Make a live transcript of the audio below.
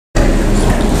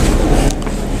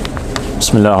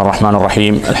بسم الله الرحمن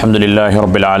الرحيم الحمد لله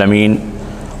رب العالمين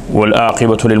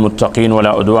والآقبة للمتقين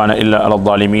ولا عدوان إلا على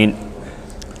الظالمين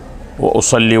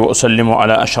وأصلي وأسلم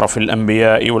على أشرف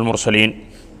الأنبياء والمرسلين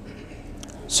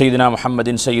سيدنا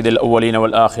محمد سيد الأولين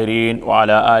والآخرين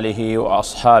وعلى آله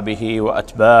وأصحابه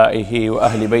وأتباعه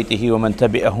وأهل بيته ومن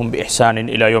تبعهم بإحسان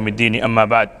إلى يوم الدين أما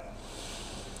بعد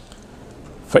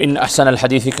فإن أحسن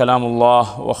الحديث كلام الله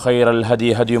وخير الهدي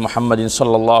هدي محمد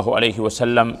صلى الله عليه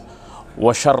وسلم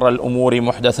وشر الأمور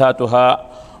محدثاتها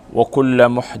وكل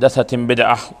محدثة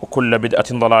بدعة وكل بدعة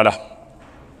ضلالة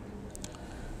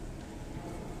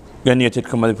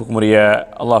கண்ணியத்திற்கும் மதிப்புக்கும் உரிய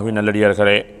அல்லாஹ்வின்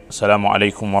நல்லடியார்களே, அஸ்ஸலாமு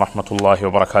அலைக்கும் வரஹ்மத்துல்லாஹி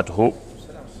வபரகாத்துஹு.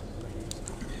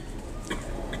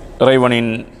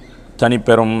 இறைவனின்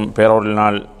தனிப்பெரும்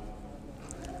பேரருளினால்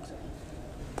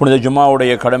புனித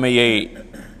ஜும்மாவுடைய கடமையை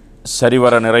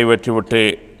சரிவர நிறைவேற்றிவிட்டு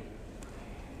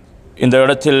இந்த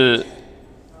இடத்தில்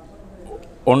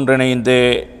ஒன்றிணைந்து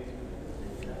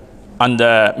அந்த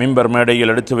மிம்பர்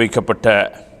மேடையில் எடுத்து வைக்கப்பட்ட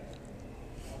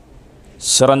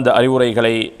சிறந்த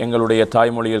அறிவுரைகளை எங்களுடைய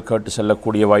தாய்மொழியில் கேட்டு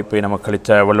செல்லக்கூடிய வாய்ப்பை நமக்கு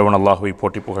அளித்த வல்லவன் அல்லாஹுவை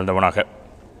போற்றி புகழ்ந்தவனாக,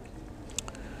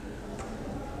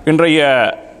 இன்றைய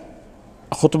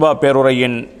ஹுத்பா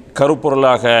பேருரையின்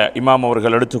கருப்பொருளாக இமாம்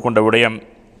அவர்கள் எடுத்துக்கொண்ட விடயம்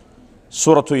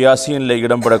சூரத்து யாசீனில்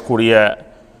இடம்பெறக்கூடிய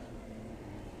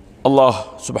அல்லாஹ்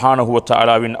சுப்ஹானஹு வ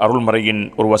தஆலாவின் அருள்மறையின்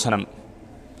ஒரு வசனம்.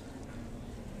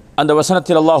 அந்த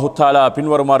வசனத்தில் அல்லாஹு தஆலா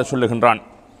பின்வருமாறு சொல்லுகின்றான்: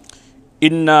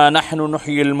 இன்னா நஹ்னு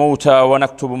நுஹ்யில் மௌதா வ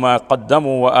நக்துபு மா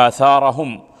கத்தமு வ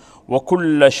ஆசாரஹும் வ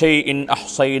குல்ல ஷைஇன்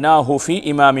அஹ்ஸைனாஹு ஃபீ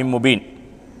இமாமின் முபீன்.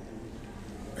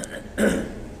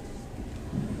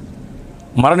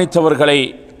 மரணித்தவர்களை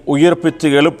உயிர்ப்பித்து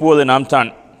எழுப்புவது நாம் தான்.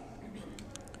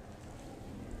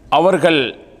 அவர்கள்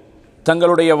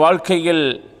தங்களுடைய வாழ்க்கையில்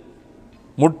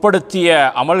முற்படுத்திய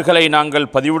அமல்களை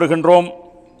நாங்கள் பதிவிடுகின்றோம்.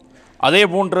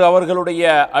 அதேபோன்று அவர்களுடைய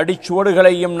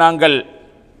அடிச்சுவடுகளையும் நாங்கள்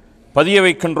பதிய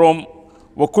வைக்கின்றோம்.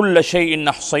 வகுல்ல ஷைஇன்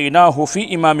அஹ்ஸைனாஹு ஃபீ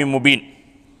இமாமின் முபீன்.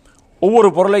 ஒவ்வொரு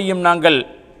பொருளையும் நாங்கள்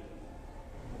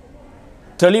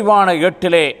தெளிவான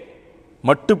ஏட்டிலே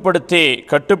மட்டுப்படுத்தி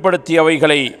கட்டுப்படுத்தி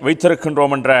அவைகளை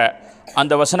வைத்திருக்கின்றோம் என்ற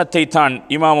அந்த வசனத்தை தான்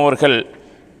இமாம் அவர்கள்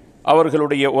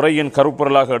அவர்களுடைய உரையின்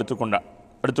கருப்பொருளாக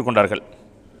எடுத்துக்கொண்டார்கள்.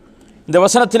 இந்த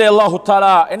வசனத்திலே அல்லாஹு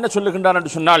தஆலா என்ன சொல்லுகின்றான்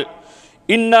என்று சொன்னால்,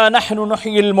 இன்னா நஹ்னு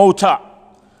நுஹ்யில் மௌதா,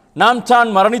 நாம் தான்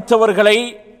மரணித்தவர்களை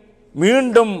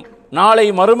மீண்டும் நாளை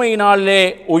மறுமை நாளிலே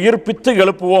உயிர்ப்பித்து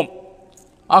எழுப்புவோம்.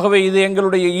 ஆகவே இது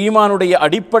எங்களுடைய ஈமானுடைய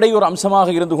அடிப்படை ஒரு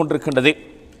அம்சமாக இருந்து கொண்டிருக்கின்றது.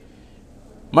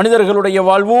 மனிதர்களுடைய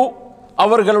வாழ்வு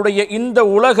அவர்களுடைய இந்த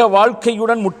உலக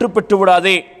வாழ்க்கையுடன் முற்றுப்பெற்று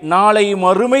விடாதே. நாளை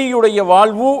மறுமையுடைய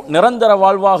வாழ்வு நிரந்தர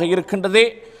வாழ்வாக இருக்கின்றதே.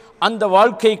 அந்த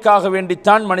வாழ்க்கைக்காக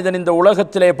வேண்டித்தான் மனிதன் இந்த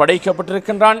உலகத்திலே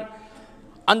படைக்கப்பட்டிருக்கின்றான்.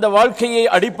 அந்த வாழ்க்கையை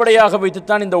அடிப்படையாக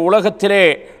வைத்துத்தான் இந்த உலகத்திலே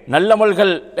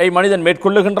நல்லமல்களை மனிதன்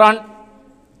மேற்கொள்ளுகின்றான்.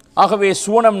 ஆகவே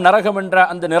சூனம் நரகம் என்ற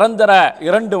அந்த நிரந்தர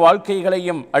இரண்டு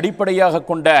வாழ்க்கைகளையும் அடிப்படையாக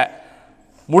கொண்ட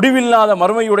முடிவில்லாத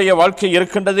மறுமையுடைய வாழ்க்கை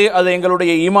இருக்கின்றது. அது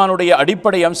எங்களுடைய ஈமானுடைய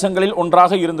அடிப்படை அம்சங்களில்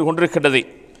ஒன்றாக இருந்து கொண்டிருக்கின்றது.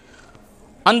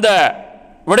 அந்த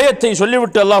விடயத்தை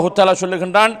சொல்லிவிட்டு அல்லாஹு தஆலா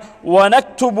சொல்லுகின்றான்,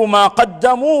 வனக்துபு மா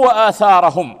கத்தமு வ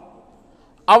ஆசாரஹும்.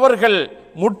 அவர்கள்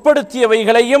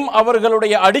முற்படுத்தியவைகளையும்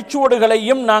அவர்களுடைய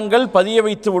அடிச்சுவடுகளையும் நாங்கள் பதிய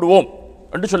வைத்து விடுவோம்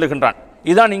என்று சொல்லுகின்றான்.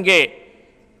 இதுதான் இங்கே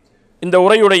இந்த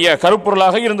உரையுடைய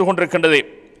கருப்பொருளாக இருந்து கொண்டிருக்கின்றது.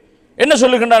 என்ன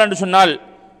சொல்லுகின்றான் என்று சொன்னால்,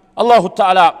 அல்லாஹு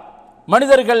தஆலா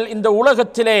மனிதர்கள் இந்த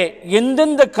உலகத்திலே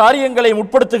எந்தெந்த காரியங்களை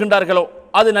முற்படுத்துகின்றார்களோ,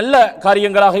 அது நல்ல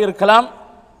காரியங்களாக இருக்கலாம்,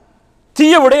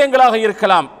 தீய விடயங்களாக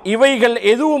இருக்கலாம், இவைகள்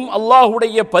எதுவும்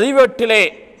அல்லாஹுடைய பதிவேட்டிலே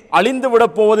அழிந்து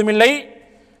விடப் போவதுமில்லை,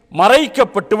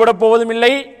 மறைக்கப்பட்டு விடப்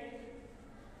போவதுமில்லை,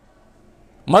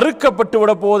 மறுக்கப்பட்டு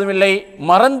விடப் போவதுமில்லை,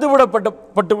 மறந்து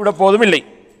விடப்பட்டு விடப் போவதுமில்லை.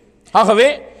 ஆகவே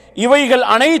இவைகள்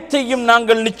அனைத்தையும்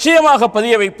நாங்கள் நிச்சயமாக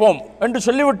பதிய வைப்போம் என்று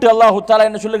சொல்லிவிட்டு அல்லாஹு தஆலா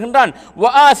என்ன சொல்லுகின்றான்,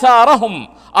 வ ஆசாரஹும்,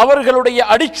 அவர்களுடைய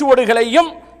அடிச்சுவடுகளையும்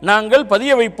நாங்கள்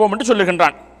பதிய வைப்போம் என்று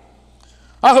சொல்லுகின்றான்.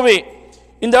 ஆகவே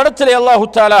இந்த இடத்திலே அல்லாஹு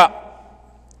தஆலா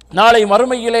நாளை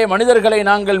மறுமையிலே மனிதர்களை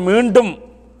நாங்கள் மீண்டும்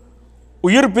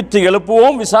உயிர்ப்பித்து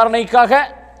எழுப்புவோம் விசாரணைக்காக.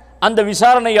 அந்த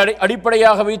விசாரணை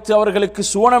அடிப்படையாக வைத்து அவர்களுக்கு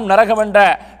சுவனம் நரகம் என்ற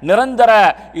நிரந்தர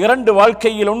இரண்டு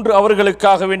வாழ்க்கையில் ஒன்று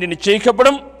அவர்களுக்காக வேண்டி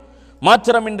நிச்சயிக்கப்படும்.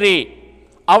 மாத்திரமின்றி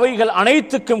அவைகள்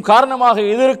அனைத்துக்கும் காரணமாக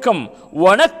எதிர்க்கும்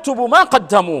வனக்துபு மா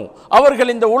கத்தமு,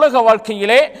 அவர்கள் இந்த உலக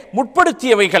வாழ்க்கையிலே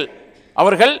முற்படுத்தியவைகள்,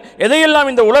 அவர்கள்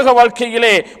எதையெல்லாம் இந்த உலக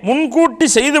வாழ்க்கையிலே முன்கூட்டி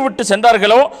செய்துவிட்டு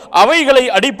சென்றார்களோ அவைகளை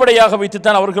அடிப்படையாக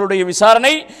வைத்துத்தான் அவர்களுடைய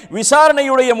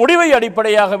விசாரணையுடைய முடிவை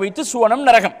அடிப்படையாக வைத்து சுவனம்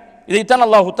நரகம். இதைத்தான்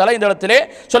அல்லாஹு தஆலா இந்த இடத்திலே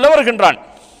சொல்ல வருகின்றான்.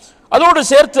 அதோடு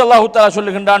சேர்த்து அல்லாஹு தஆலா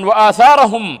சொல்லுகின்றான், வ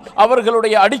ஆசாரஹும்,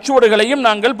 அவர்களுடைய அடிச்சுவடுகளையும்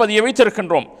நாங்கள் பதிய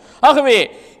வைத்திருக்கின்றோம். ஆகவே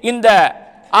இந்த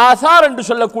ஆசார் என்று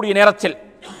சொல்லக்கூடிய நேரத்தில்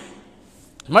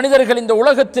மனிதர்கள் இந்த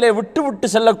உலகத்திலே விட்டு விட்டு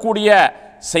செல்லக்கூடிய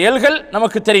செயல்கள்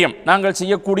நமக்கு தெரியும். நாங்கள்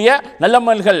செய்யக்கூடிய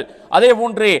நல்லமல்கள், அதே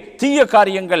போன்று தீய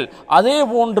காரியங்கள், அதே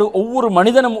போன்று ஒவ்வொரு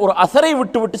மனிதனும் ஒரு அசரை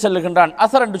விட்டு விட்டு செல்லுகின்றான்.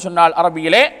 அசர் என்று சொன்னால்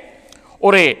அரபியிலே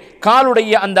ஒரு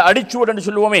காலுடைய அந்த அடிச்சுவடு என்று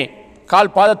சொல்லுவோமே,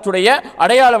 கால் பாதத்துடைய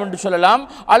அடையாளம் என்று சொல்லலாம்,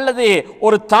 அல்லது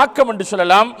ஒரு தாக்கம் என்று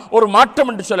சொல்லலாம், ஒரு மாற்றம்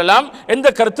என்று சொல்லலாம். எந்த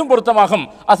கருத்தும் பொருத்தமாகும்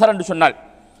அசர் என்று சொன்னால்.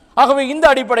 ஆகவே இந்த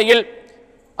அடிப்படையில்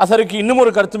அசருக்கு இன்னும்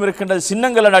ஒரு கருத்தும் இருக்கின்றது,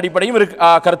 சின்னங்கள் அடிப்படையும்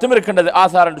கருத்தும் இருக்கின்றது.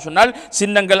 ஆசார் என்று சொன்னால்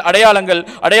சின்னங்கள், அடையாளங்கள்,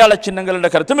 அடையாள சின்னங்கள்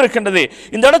என்ற கருத்தும் இருக்கின்றது.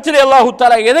 இந்த இடத்திலே அல்லாஹ்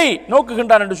தஆலா எதை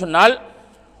நோக்குகின்றான் என்று சொன்னால்,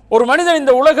 ஒரு மனிதன்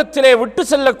இந்த உலகத்திலே விட்டு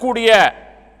செல்லக்கூடிய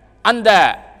அந்த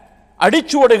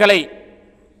அடிச்சுவடுகளை,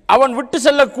 அவன் விட்டு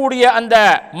செல்லக்கூடிய அந்த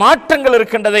மாற்றங்கள்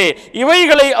இருக்கின்றது,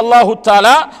 இவைகளை அல்லாஹ்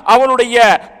தஆலா அவனுடைய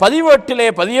பதிவேட்டிலே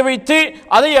பதிய வைத்து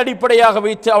அதை அடிப்படையாக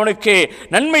வைத்து அவனுக்கு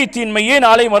நன்மை தீன்மையே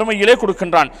நாளை மறுமையிலே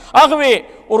கொடுக்கின்றான். ஆகவே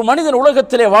ஒரு மனிதன்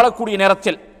உலகத்திலே வாழக்கூடிய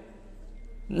நேரத்தில்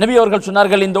நபி அவர்கள்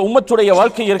சொன்னார்கள், இந்த உம்மத்துடைய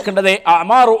வாழ்க்கை இருக்கின்றதே,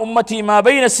 அமாரு உம்மதி மா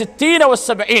பைன 60 வ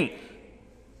 70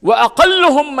 வ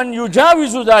அகல்லுஹும் மன்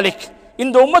யுஜாவிசு ذلك.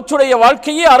 இந்த உம்மத்துடைய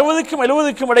வாழ்க்கையே 60க்கும்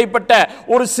 70க்கும் இடைப்பட்ட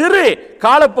ஒரு சிறு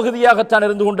காலப்பகுதியாகத்தான்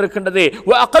இருந்து கொண்டிருக்கின்றது.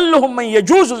 வ அகல்லுஹும் மன்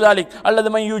யஜூசு ذلك அல்லது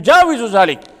மன் யுஜாவிசு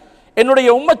ذلك. என்னுடைய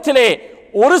உம்மத்திலே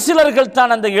ஒரு சிலர்கள்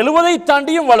தான் அந்த 70ஐ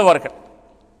தாண்டியும் வாழ்வார்கள்.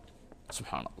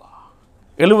 சுப்ஹானல்லாஹ்.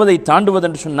 70ஐ தாண்டுவது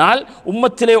என்று சொன்னால்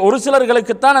உம்மத்திலே ஒரு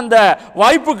சிலர்களுக்குத்தான் அந்த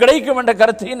வாய்ப்பு கிடைக்கும் என்ற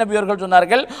கருத்தை நபி அவர்கள்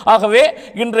சொன்னார்கள். ஆகவே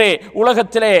இன்று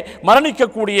உலகத்திலே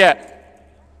மரணிக்கக்கூடிய,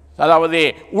 அதாவது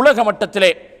உலக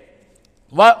மட்டத்திலே,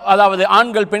 அதாவது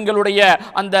ஆண்கள் பெண்களுடைய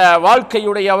அந்த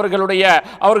வாழ்க்கையுடைய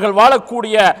அவர்கள்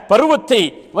வாழக்கூடிய பருவத்தை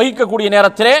வகிக்கக்கூடிய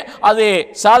நேரத்திலே அது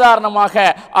சாதாரணமாக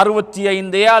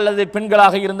 65 அல்லது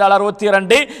பெண்களாக இருந்தால்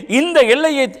 62 இந்த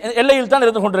எல்லையில் தான்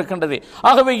இருந்து கொண்டிருக்கின்றது.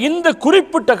 ஆகவே இந்த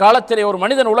குறிப்பிட்ட காலத்திலே ஒரு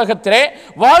மனிதன் உலகத்திலே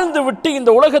வாழ்ந்து விட்டு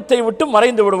இந்த உலகத்தை விட்டு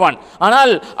மறைந்து விடுவான்.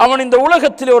 ஆனால் அவன் இந்த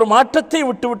உலகத்திலே ஒரு மாற்றத்தை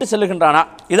விட்டு விட்டு செல்லுகின்றானா?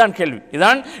 இதான் கேள்வி.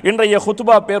 இதான் இன்றைய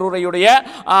ஹுத்பா பேருரையுடைய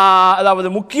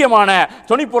அதாவது முக்கியமான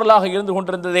துணிப்பொருளாக இருந்து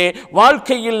கொண்டிருந்தது.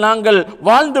 வாழ்க்கையில் நாங்கள்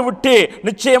வாழ்ந்துவிட்டு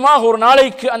நிச்சயமாக ஒரு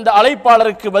நாளைக்கு அந்த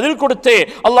அழைப்பாளருக்கு பதில் கொடுத்து,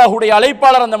 அல்லாஹ்வுடைய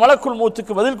அழைப்பாளர் அந்த மலக்குல்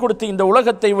மௌத்துக்கு பதில் கொடுத்து இந்த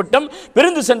உலகத்தை விட்டும்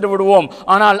பிரிந்து சென்று விடுவோம்.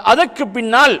 ஆனால் அதற்கு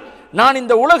பின்னால் நான்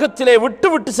இந்த உலகத்திலே விட்டு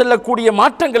விட்டு செல்லக்கூடிய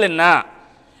மாற்றங்கள் என்ன,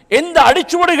 எந்த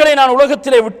அடிச்சுவடுகளை நான்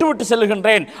உலகத்திலே விட்டு விட்டு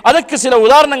செல்லுகின்றேன், அதற்கு சில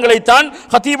உதாரணங்களை தான்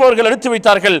ஹதீப் அவர்கள் எடுத்து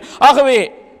வைத்தார்கள். ஆகவே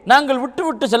நாங்கள் விட்டு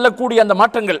விட்டு செல்லக்கூடிய அந்த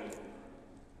மாற்றங்கள்,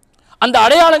 அந்த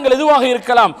அடையாளங்கள் எதுவாக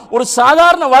இருக்கலாம்? ஒரு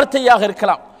சாதாரண வார்த்தையாக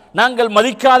இருக்கலாம், நாங்கள்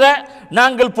மதிக்காத,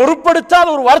 நாங்கள் பொருட்படுத்தாத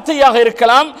ஒரு வார்த்தையாக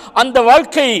இருக்கலாம். அந்த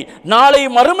வாழ்க்கை நாளை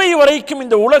மறுமை வரைக்கும்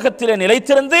இந்த உலகத்திலே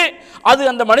நிலைத்திருந்து அது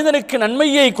அந்த மனிதனுக்கு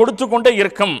நன்மையை கொடுத்து கொண்டே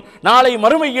இருக்கும். நாளை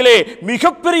மறுமையிலே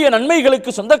மிகப்பெரிய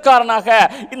நன்மைகளுக்கு சொந்தக்காரனாக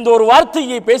இந்த ஒரு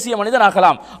வார்த்தையை பேசிய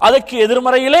மனிதனாகலாம். அதற்கு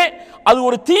எதிர்மறையிலே அது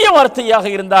ஒரு தீய வார்த்தையாக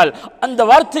இருந்தால் அந்த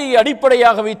வார்த்தையை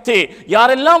அடிப்படையாக வைத்து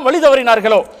யாரெல்லாம் வழி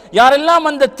தவறினார்களோ, யாரெல்லாம்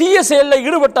அந்த தீய செயலில்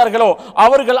ஈடுபட்டார்களோ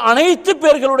அவர்கள் அனைத்து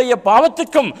பேர்களுடைய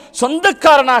பாவத்துக்கும்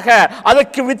சொந்தக்காரனாக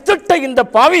அதற்கு வித்திட்ட இந்த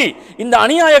பாவி, இந்த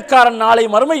அநியாயக்காரன் நாளை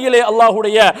மறுமையிலே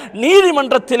அல்லாஹ்வுடைய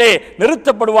நீதிமன்றத்திலே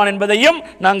நிறுத்தப்படுவான் என்பதையும்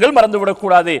நாங்கள்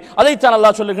மறந்துவிடக்கூடாது. அதைத்தான்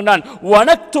அல்லாஹ் சொல்லுகின்றான்,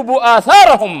 வனக்துபு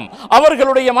ஆசாரஹும்,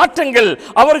 அவர்களுடைய மாற்றங்கள்,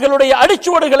 அவர்களுடைய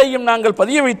அடிச்சுவடுகளையும் நாங்கள்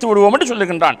பதிய வைத்து விடுவோம் என்று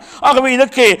சொல்லுகின்றான். ஆகவே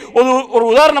இதற்கு ஒரு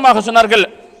உதாரணமாக சொன்னார்கள்.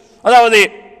 அதாவது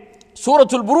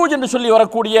சூரத்துல் புரூஜ் என்று சொல்லி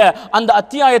வரக்கூடிய அந்த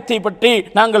அத்தியாயத்தை பற்றி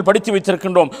நாங்கள் படித்து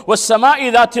வைத்திருக்கின்றோம். வஸ்ஸமாஇ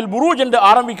ذاتில் புரூஜ் என்று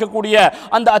ஆரம்பிக்கக்கூடிய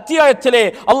அந்த அத்தியாயத்திலே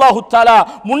அல்லாஹ் தஆலா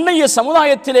முன்னைய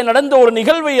சமுதாயத்திலே நடந்த ஒரு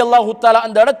நிகழ்வை அல்லாஹ் தஆலா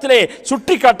அந்த இடத்திலே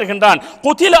சுட்டி காட்டுகின்றான்.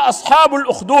 குதில அஸ்ஹாபுல்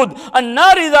உக்தூத்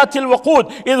அன்னாரி ذاتில் வகூத்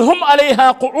இத்ஹும் அலைஹா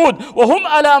குஊத் வஹும்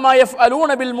அலா மா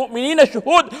யஃஅலூன பில் முஃமினீன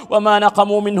ஷுஹூத் வமா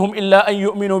நகமு மின்ஹும் இல்லா அன்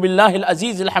யுமினு பில்லாஹில்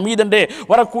அஸீஸில் ஹமீத் என்று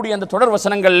வரக்கூடிய அந்த தொடர்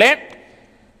வசனங்களிலே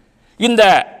இந்த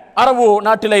அரபு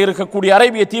நாட்டிலே இருக்கக்கூடிய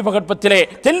அரேபிய தீபகற்பத்திலே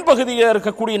தென்பகுதியில்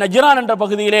இருக்கக்கூடிய நஜ்ரான் என்ற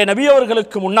பகுதியிலே நபி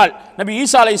அவர்களுக்கு முன்னால், நபி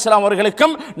ஈசா அலைஹிஸ்ஸலாம்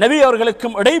அவர்களுக்கும் நபி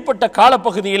அவர்களுக்கும் இடைப்பட்ட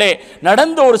காலப்பகுதியிலே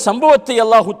நடந்த ஒரு சம்பவத்தை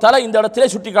அல்லாஹ் தஆலா இந்த இடத்திலே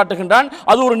சுட்டி காட்டுகின்றான்.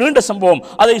 அது ஒரு நீண்ட சம்பவம்.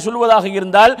 அதை சொல்வதாக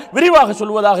இருந்தால், விரிவாக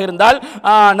சொல்வதாக இருந்தால்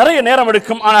நிறைய நேரம்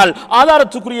எடுக்கும். ஆனால்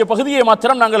ஆதாரத்துக்குரிய பகுதியை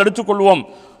மாத்திரம் நாங்கள் எடுத்துக்கொள்வோம்.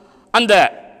 அந்த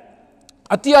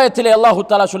அத்தியாயத்திலே அல்லாஹ்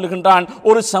தஆலா சொல்லுகின்றான்,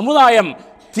 ஒரு சமுதாயம்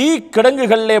தீ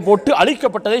கிடங்குகளிலே போட்டு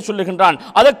அழிக்கப்பட்டதை சொல்லுகின்றான்.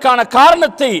 அதற்கான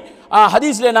காரணத்தை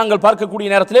ஹதீஸிலே நாங்கள் பார்க்கக்கூடிய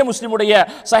நேரத்திலே முஸ்லிமுடைய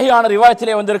சஹீஹான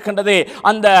ரிவாயத்திலே வந்திருக்கின்றது.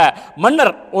 அந்த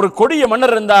மன்னர், ஒரு கொடிய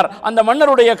மன்னர் இருந்தார். அந்த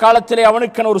மன்னருடைய காலத்திலே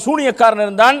அவனுக்கு ஒரு சூனியக்காரன்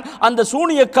இருந்தான். அந்த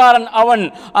சூனியக்காரன் அவன்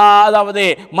அதாவது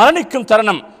மரணிக்கும்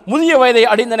தருணம், முதிய வயதை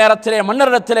அடைந்த நேரத்திலே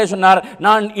மன்னரிடத்திலே சொன்னார்,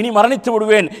 நான் இனி மரணித்து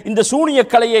விடுவேன், இந்த சூனிய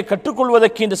கலையை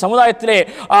கற்றுக்கொள்வதற்கு இந்த சமுதாயத்திலே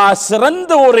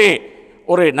சிறந்த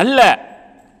ஒரு நல்ல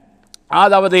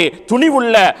அதாவது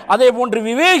துணிவுள்ள அதே போன்று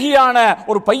விவேகியான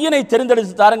ஒரு பையனை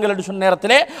தெரிந்தெடுத்து தாருங்கள் என்று சொன்ன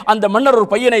நேரத்திலே அந்த மன்னர் ஒரு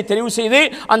பையனை தெரிவு செய்து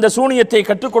அந்த சூனியத்தை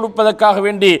கற்றுக் கொடுப்பதற்காக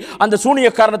வேண்டி அந்த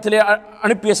சூனிய காரணத்திலே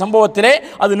அனுப்பிய சம்பவத்திலே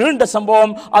அது நீண்ட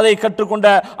சம்பவம். அதை கற்றுக்கொண்ட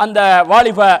அந்த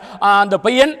வாலிப அந்த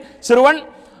பையன் சிறுவன்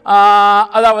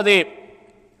அதாவது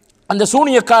அந்த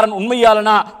சூனியக்காரன்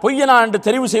உண்மையாளனா பொய்யனா என்று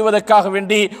தெரிவு செய்வதற்காக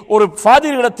வேண்டி ஒரு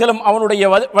ஃபாதிரிடத்திலும் அவனுடைய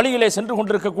வழியிலே சென்று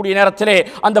கொண்டிருக்கக்கூடிய நேரத்திலே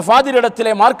அந்த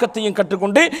ஃபாதிரிடத்திலே மார்க்கத்தையும்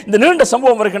கற்றுக்கொண்டு இந்த நீண்ட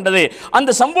சம்பவம் வருகின்றது.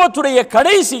 அந்த சம்பவத்துடைய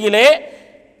கடைசியிலே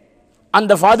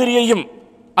அந்த ஃபாதிரியையும்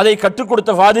அதை கற்றுக்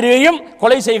கொடுத்த ஃபாதிரியையும்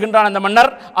கொலை செய்கின்றான் அந்த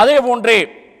மன்னர். அதே போன்றே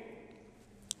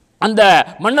அந்த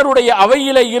மன்னருடைய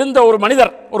அவையிலே இருந்த ஒரு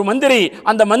மனிதர், ஒரு மந்திரி,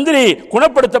 அந்த மந்திரி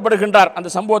குணப்படுத்தப்படுகின்றார். அந்த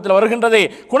சம்பவத்தில் வருகின்றது,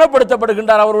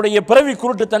 குணப்படுத்தப்படுகின்றார். அவருடைய பிறவி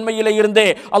குருட்டு தன்மையிலே இருந்தே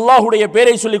அல்லாஹுடைய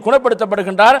பேரை சொல்லி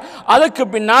குணப்படுத்தப்படுகின்றார். அதற்கு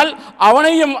பின்னால்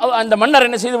அவனையும் அந்த மன்னர்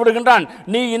என்ன செய்து விடுகின்றான்,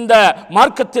 நீ இந்த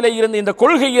மார்க்கத்திலே இருந்து இந்த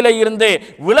கொள்கையிலே இருந்து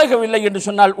விலகவில்லை என்று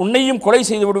சொன்னால் உன்னையும் கொலை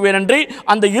செய்து விடுவேன் என்று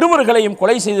அந்த இருவர்களையும்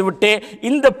கொலை செய்துவிட்டு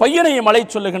இந்த பையனையும்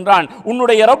அழைத்து சொல்லுகின்றான்.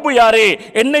 உன்னுடைய ரப்பு யாரு?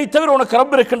 என்னை தவிர உனக்கு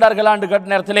ரப்பு இருக்கின்றார்களா என்று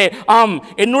கேட்ட நேரத்திலே ஆம்,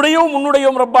 என்னுடைய உன்னுடைய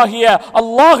ரப்பாகிய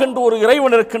அல்லாஹ் என்று ஒரு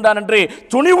இறைவன் இருக்கின்றான் என்று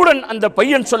துணிவுடன் அந்த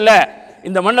பையன் சொல்ல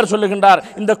இந்த மன்னர் சொல்லுகின்றார்,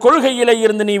 இந்த கொள்கையிலே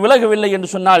இருந்து நீ விலகவில்லை என்று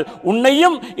சொன்னால்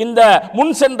உன்னையும் இந்த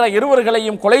முன் சென்ற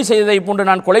இருவர்களையும் கொலை செய்ததை போன்று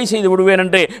நான் கொலை செய்து விடுவேன்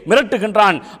என்று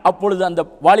மிரட்டுகின்றான். அப்பொழுது அந்த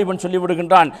வாலிபன்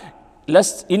சொல்லிவிடுகின்றான்,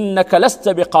 லஸ் இன்னக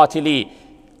லஸ்த பிகாதிலி,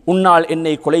 உன்னால்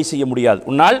என்னை கொலை செய்ய முடியாது,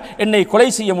 உன்னால் என்னை கொலை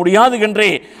செய்ய முடியாது என்று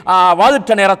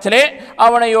வாதிட்ட நேரத்திலே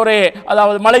அவனை ஒரு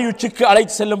அதாவது மலையுச்சிக்கு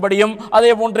அழைத்து செல்லும்படியும்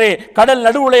அதே போன்று கடல்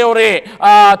நடுவுலே ஒரு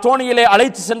தோணியிலே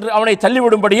அழைத்து சென்று அவனை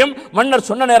தள்ளிவிடும்படியும் மன்னர்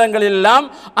சொன்ன நேரங்களில் எல்லாம்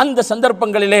அந்த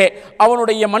சந்தர்ப்பங்களிலே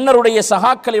அவனுடைய மன்னருடைய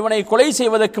சகாக்கள் இவனை கொலை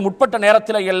செய்வதற்கு முற்பட்ட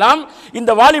நேரத்தில் எல்லாம்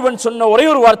இந்த வாலிபன் சொன்ன ஒரே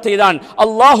ஒரு வார்த்தை தான்,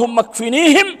 அல்லாஹும்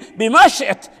மக்ஃபினீஹிம் பிமா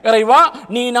ஷிஅத், இறைவா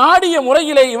நீ நாடிய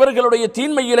முறையிலே இவர்களுடைய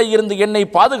தீன்மையிலே இருந்து என்னை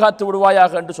பாதுகாத்து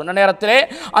விடுவாயாக என்று சொன்ன நேரத்திலே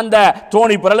அந்த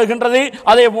தோணி பிறழுகின்றது.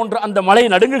 அதே போன்று அந்த மலை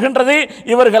நடுங்குகின்றது.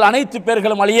 இவர்கள் அனைத்து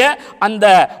பேர்களும் அழிய அந்த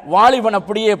வாலிபன்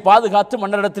அப்படியே பாதுகாத்து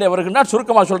மன்னரிடத்திலே வருகின்றார்.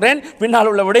 சுருக்கமாக சொல்றேன், பின்னால்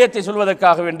உள்ள விடயத்தை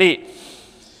சொல்வதற்காக வேண்டி.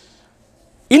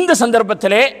 இந்த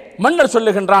சந்தர்ப்பத்திலே மன்னர்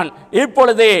சொல்லுகின்றான்,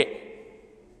 இப்பொழுதே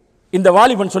இந்த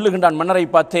வாலிபன் சொல்லுகின்றான் மன்னரை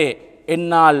பார்த்து,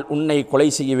 என்னால் உன்னை கொலை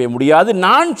செய்யவே முடியாது,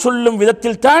 நான் சொல்லும்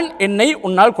விதத்தில் தான் என்னை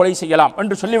உன்னால் கொலை செய்யலாம்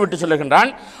என்று சொல்லிவிட்டு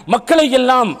சொல்லுகின்றான். மக்களை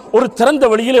எல்லாம் ஒரு திறந்த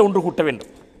வழியிலே ஒன்று கூட்ட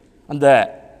வேண்டும். அந்த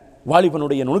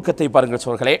வாலிபனுடைய நுணுக்கத்தை பாருங்கள்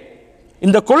சோர்களே.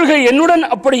 இந்த கொள்கை என்னுடன்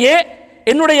அப்படியே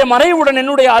என்னுடைய மறைவுடன்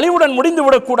என்னுடைய அழிவுடன் முடிந்து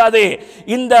விடக்கூடாது.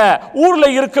 இந்த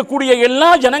ஊரில் இருக்கக்கூடிய எல்லா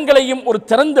ஜனங்களையும் ஒரு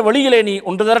திறந்த வழியிலே நீ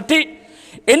ஒன்று திரட்டி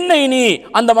என்னை நீ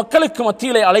அந்த மக்களுக்கு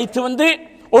மத்தியிலே அழைத்து வந்து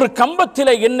ஒரு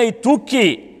கம்பத்திலே என்னை தூக்கி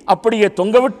அப்படியே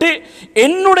தொங்கவிட்டு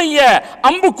என்னுடைய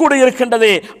அம்புக்கூடு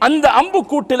இருக்கின்றது, அந்த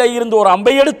அம்புக்கூட்டிலே இருந்து ஒரு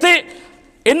அம்பை எடுத்து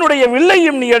என்னுடைய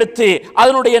வில்லையும் நீ எடுத்து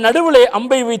அதனுடைய நடுவிலே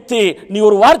அம்பை வைத்து நீ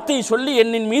ஒரு வார்த்தை சொல்லி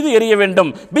என்னின் மீது எறிய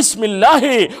வேண்டும்.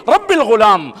 பிஸ்மில்லாஹி ரப்பில்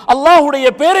குலாம், அல்லாஹுடைய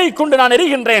பெயரை கொண்டு நான்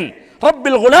எறிகின்றேன்.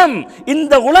 ரப்பில் குலாம்,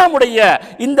 இந்த குலாமுடைய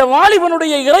இந்த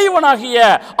வாலிபனுடைய இறைவனாகிய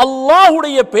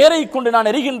அல்லாஹுடைய பெயரை கொண்டு நான்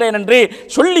எறிகின்றேன் என்று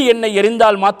சொல்லி என்னை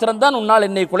எறிந்தால் மாத்திரம்தான் உன்னால்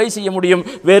என்னை கொலை செய்ய முடியும்,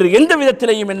 வேறு எந்த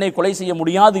விதத்திலேயும் என்னை கொலை செய்ய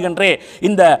முடியாது என்றே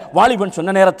இந்த வாலிபன்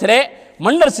சொன்ன நேரத்திலே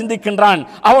மன்னர் சிந்திக்கின்றான்.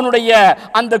 அவனுடைய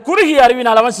அந்த குறுகிய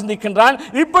அறிவினால் அவன் சிந்திக்கின்றான்,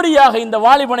 இப்படியாக இந்த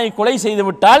வாலிபனை கொலை செய்து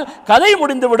விட்டால் கதை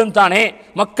முடிந்துவிடும் தானே,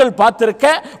 மக்கள்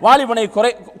பார்த்திருக்க வாலிபனை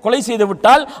கொலை செய்து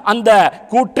விட்டால் அந்த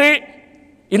கூற்று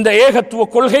இந்த ஏகத்துவ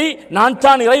கொள்கை நான்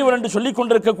தான் இறைவன் என்று சொல்லிக்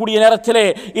கொண்டிருக்கக்கூடிய நேரத்திலே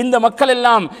இந்த மக்கள்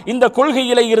எல்லாம் இந்த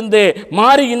கொள்கையிலே இருந்து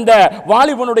மாறி இந்த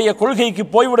வாலிபனுடைய கொள்கைக்கு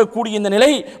போய்விடக்கூடிய இந்த நிலை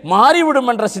மாறிவிடும்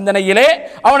என்ற சிந்தனையிலே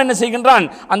அவன் என்ன செய்கின்றான்,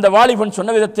 அந்த வாலிபன்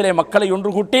சொன்ன விதத்திலே மக்களை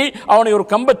ஒன்று கூட்டி அவனை ஒரு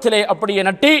கம்பத்திலே அப்படியே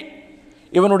நட்டி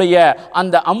இவனுடைய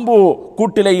அந்த அம்பு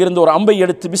கூட்டிலே இருந்து ஒரு அம்பை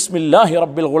எடுத்து பிஸ்மில்லாஹி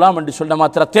ரப்பில் குலாம் என்று சொன்ன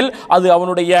மாத்திரத்தில் அது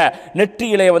அவனுடைய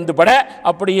நெற்றியிலே வந்து பட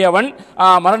அப்படியே அவன்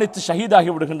மரணித்து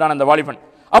ஷஹீதாகி விடுகின்றான் அந்த வாலிபன்.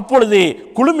 அப்பொழுது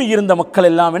குழுமி இருந்த மக்கள்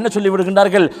எல்லாம் என்ன சொல்லி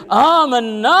விடுகின்றார்கள்,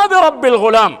 ஆமன்னா பிரப்பில்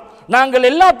குலாம், நாங்கள்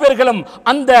எல்லா பேர்களும்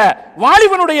அந்த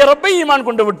வாலிபனுடைய ரப்பை ஈமான்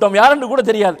கொண்டு விட்டோம், யாரென்று கூட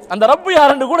தெரியாது, அந்த ரப்பு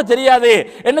யாரென்று கூட தெரியாது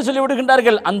என்ன சொல்லி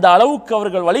விடுகின்றார்கள். அந்த அளவுக்கு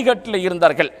அவர்கள் வழிகாட்டில்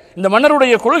இருந்தார்கள், இந்த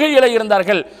மன்னருடைய கொள்கையில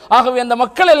இருந்தார்கள். ஆகவே அந்த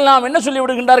மக்கள் எல்லாம் என்ன சொல்லி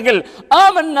விடுகின்றார்கள்,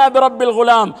 ஆமன்னா பிரப்பில்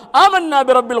குலாம், ஆமன்னா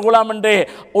பிரப்பில் குலாம் என்று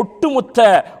ஒட்டுமொத்த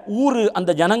ஊரு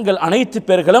அந்த ஜனங்கள் அனைத்து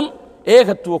பேர்களும்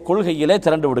ஏகத்துவ கொள்கையிலே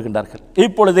திரண்டு விடுகின்றார்கள்.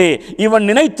 இப்பொழுது இவன்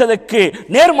நினைத்ததற்கு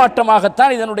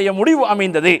நேர்மாற்றமாகத்தான் இதனுடைய முடிவு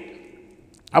அமைந்தது.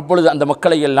 அப்பொழுது அந்த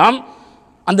மக்களை எல்லாம்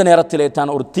அந்த நேரத்திலே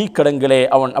தான் ஒரு தீக்கடங்கிலே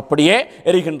அவன் அப்படியே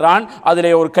எரிகின்றான்.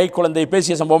 அதிலே ஒரு கை குழந்தை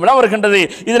பேசிய சம்பவம் எல்லாம் வருகின்றது.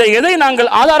 இதில் எதை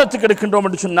நாங்கள் ஆதாரத்துக்கு எடுக்கின்றோம்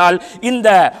என்று சொன்னால், இந்த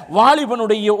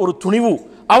வாலிபனுடைய ஒரு துணிவு,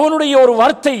 அவனுடைய ஒரு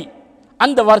வார்த்தை,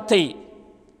 அந்த வார்த்தை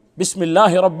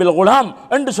பிஸ்மில்லாஹி ரப்பில் குலாம்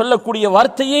என்று சொல்லக்கூடிய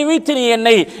வார்த்தையை வைத்து நீ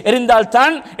என்னை எரிந்தால்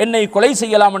தான் என்னை கொலை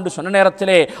செய்யலாம் என்று சொன்ன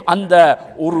நேரத்திலே அந்த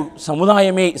ஒரு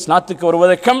சமுதாயமே இஸ்லாத்துக்கு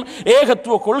வருவதற்கும்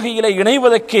ஏகத்துவ கொள்கையிலே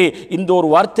இணைவதற்கு இந்த ஒரு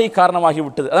வார்த்தை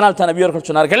காரணமாகிவிட்டது. அதனால் தான் நபி அவர்கள்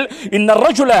சொன்னார்கள், இன்ன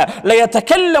ரஜுல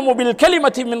லயதகல்லமு பில்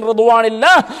கலிமத்தி மின்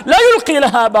ரிதுவானில்லாஹ் லா யுல்கி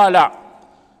லஹா பாலா.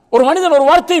 ஒரு மனிதன் ஒரு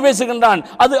வார்த்தை பேசுகின்றான்,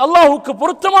 அது அல்லாஹ்வுக்கு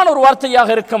பொருத்தமான ஒரு வார்த்தையாக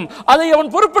இருக்கும், அதை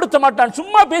அவன் பொருட்படுத்த மாட்டான்,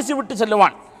 சும்மா பேசிவிட்டு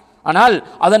செல்லுவான். ஆனால்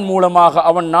அதன் மூலமாக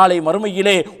அவன் நாளை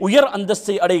மறுமையிலே உயர்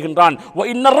அந்தஸ்தை அடைகின்றான்.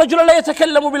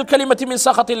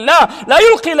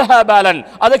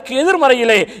 அதற்கு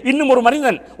எதிர்மறையிலே இன்னும் ஒரு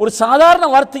மனிதன் ஒரு சாதாரண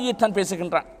வார்த்தையை தான்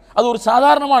பேசுகின்றான், அது ஒரு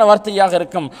சாதாரணமான வார்த்தையாக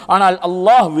இருக்கும், ஆனால்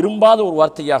அல்லாஹ் விரும்பாத ஒரு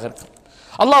வார்த்தையாக இருக்கும்,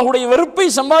 அல்லாஹ்வுடைய வெறுப்பை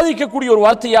சம்பாதிக்கக்கூடிய ஒரு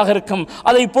வார்த்தையாக இருக்கும்.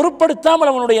 அதை பொருட்படுத்தாமல்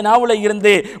அவனுடைய நாவிலே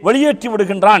இருந்து வெளியேற்றி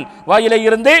விடுகின்றான், வாயிலே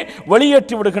இருந்து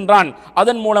வெளியேற்றி விடுகின்றான்.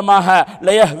 அதன் மூலமாக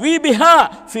லயஹ்வி பிஹா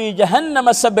ஃபீ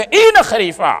ஜஹன்னம 70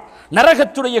 ஹரீஃபா,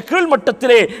 நரகத்துடைய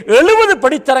கீழ்மட்டத்திலே 70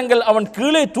 படித்தரங்கள் அவன்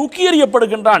கீழே தூக்கி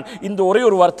எறியப்படுகின்றான் இந்த ஒரே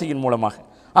ஒரு வார்த்தையின் மூலமாக.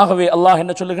 ஆகவே அல்லாஹ்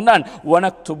என்ன சொல்லுகின்றான்,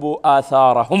 வனக்துபு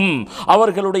ஆசாரஹும்,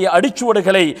 அவர்களுடைய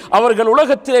அடிச்சுவடுகளை, அவர்கள்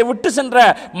உலகத்திலே விட்டு சென்ற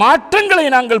மாற்றங்களை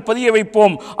நாங்கள் பதிய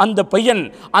வைப்போம். அந்த பையன்,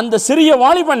 அந்த சிறிய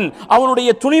வாலிபன், அவனுடைய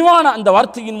துணிவான அந்த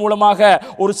வார்த்தையின் மூலமாக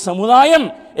ஒரு சமுதாயம்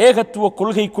ஏகத்துவ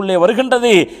கொள்கைக்குள்ளே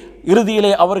வருகின்றது.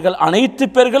 இறுதியிலே அவர்கள் அனைத்து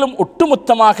பேர்களும்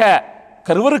ஒட்டுமொத்தமாக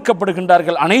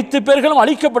கருவறுக்கப்படுகின்றார்கள், அனைத்து பேர்களும்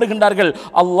அழிக்கப்படுகின்றார்கள்.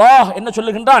 அல்லாஹ் என்ன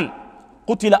சொல்லுகின்றான்,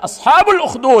 குத்தில அஸ்ஹாபுல்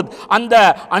உஹ்தூத், அந்த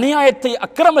அநியாயத்தை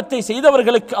அக்கிரமத்தை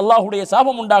செய்தவர்களுக்கு அல்லாஹ்வுடைய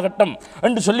சாபம் உண்டாகட்டும்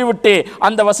என்று சொல்லிவிட்டு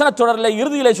அந்த வசனத் தொடரிலே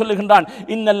இறுதியிலே சொல்லுகின்றான்,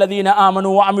 இன்னல்லதீன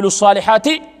ஆமனு வ அமிலுஸ்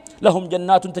ஸாலிஹாத்தி லஹும்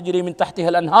ஜன்னாத்துன் தஜ்ரி மின்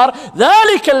தஹ்திஹல் அன்ஹார்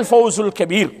ذلكல் ஃபௌஸுல்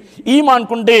கபீர். ஈமான்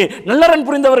கொண்டு நல்லறன்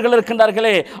புரிந்தவர்கள்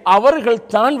இருக்கின்றார்களே, அவர்கள்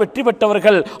தான் வெற்றி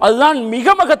பெற்றவர்கள், அதுதான்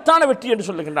மிக மகத்தான வெற்றி என்று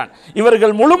சொல்லுகின்றான்.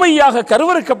 இவர்கள் முழுமையாக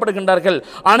கருவறுக்கப்படுகின்றார்கள்.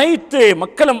 அனைத்து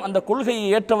மக்களும், அந்த கொள்கையை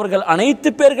ஏற்றவர்கள்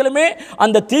அனைத்து பேர்களுமே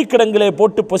அந்த தீக்கிடங்களே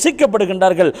போட்டு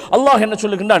பொசிக்கப்படுகின்றார்கள். அல்லாஹ் என்ன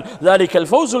சொல்லுகின்றான், ذلكல்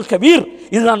ஃபௌஸுல் கபீர்,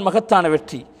 இதுதான் மகத்தான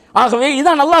வெற்றி. ஆகவே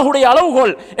இதான் அல்லாஹ்வுடைய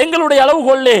அளவுகோல். எங்களுடைய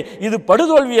அளவுகோல்லே இது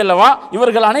படுதோல்வி அல்லவா?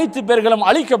 இவர்கள் அனைத்து பேர்களும்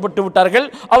அழிக்கப்பட்டு விட்டார்கள்.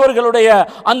 அவர்களுடைய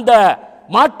அந்த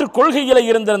மாற்று கொள்கைகளை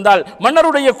இருந்திருந்தால்,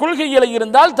 மன்னருடைய கொள்கைகளை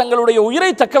இருந்தால் தங்களுடைய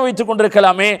உயிரை தக்க வைத்துக்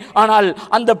கொண்டிருக்கலாமே. ஆனால்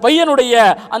அந்த பையனுடைய,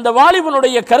 அந்த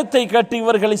வாலிபனுடைய கருத்தை கேட்டு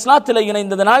இவர்கள் இஸ்லாத்திலே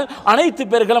இணைந்ததனால் அனைத்து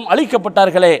பேர்களும்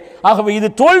அழிக்கப்பட்டார்களே. ஆகவே இது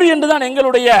தோல்வி என்றுதான்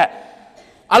எங்களுடைய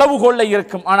அளவுகோல்ல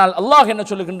இருக்கும். ஆனால் அல்லாஹ் என்ன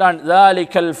சொல்லுகின்றான்,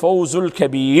 ذلكல் ஃபௌஸுல்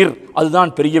கபீர், அதுதான்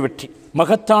பெரிய வெற்றி,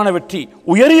 மகத்தான வெற்றி,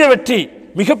 உயரிய வெற்றி,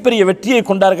 மிகப்பெரிய வெற்றியை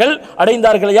கொண்டார்கள்,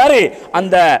 அடைந்தார்கள். யாரு?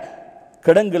 அந்த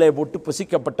கிடங்கிலே போட்டு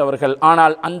புசிக்கப்பட்டவர்கள்.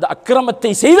 ஆனால் அந்த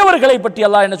அக்கிரமத்தை செய்தவர்களை பற்றி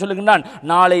அல்லாஹ் என்ன சொல்லுகின்றான்,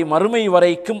 நாளை மறுமை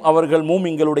வரைக்கும் அவர்கள்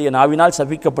மூமின்களுடைய நாவினால்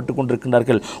சபிக்கப்பட்டு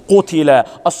கொண்டிருக்கின்றார்கள். கூத்தில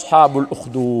அஸ்ஹாபுல்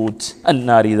உஹ்தூத்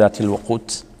அன்னாரி தாத்தில்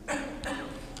வகூத்,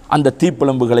 அந்த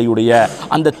தீப்பிழம்புகளை உடைய,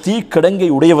 அந்த தீக்கிடங்கை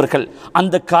உடையவர்கள்,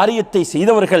 அந்த காரியத்தை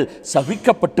செய்தவர்கள்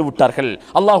சபிக்கப்பட்டு விட்டார்கள்,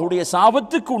 அல்லாஹ்வுடைய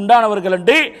சாபத்துக்கு உண்டானவர்கள்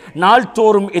என்று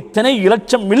நாள்தோறும் எத்தனை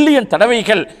இலட்சம் மில்லியன்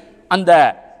தடவைகள் அந்த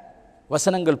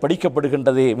வசனங்கள்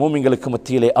படிக்கப்படுகின்றது. மூமின்களுக்கு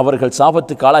மத்தியிலே அவர்கள்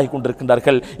சாபத்துக்கு ஆளாகி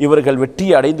கொண்டிருக்கின்றார்கள். இவர்கள்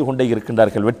வெற்றியை அடைந்து கொண்டே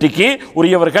இருக்கின்றார்கள். வெற்றிக்கு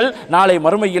உரியவர்கள் நாளை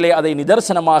மறுமையிலே அதை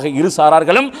நிதர்சனமாக இரு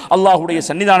சாரார்களும் அல்லாஹ்வுடைய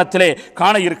சன்னிதானத்திலே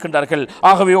காண இருக்கின்றார்கள்.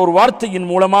 ஆகவே ஒரு வார்த்தையின்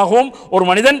மூலமாகவும் ஒரு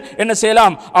மனிதன் என்ன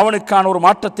செய்யலாம், அவனுக்கான ஒரு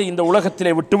மாற்றத்தை இந்த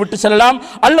உலகத்திலே விட்டுவிட்டு செல்லலாம்.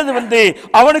 அல்லது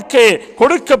அவனுக்கு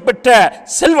கொடுக்கப்பட்ட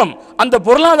செல்வம், அந்த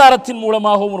பொருளாதாரத்தின்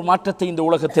மூலமாகவும் ஒரு மாற்றத்தை இந்த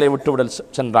உலகத்திலே விட்டுவிடல்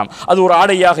சென்றாம். அது ஒரு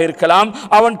ஆடையாக இருக்கலாம்,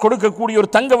 அவன் கொடுக்கக்கூடிய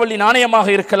ஒரு தங்கவள்ளி நாணயமாக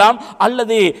இருக்கலாம்,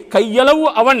 அல்லது கையளவு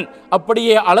அவன்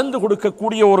அப்படியே அளந்து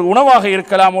கொடுக்கக்கூடிய ஒரு உணவாக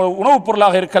இருக்கலாம், ஒரு உணவுப்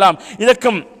பொருளாக இருக்கலாம்.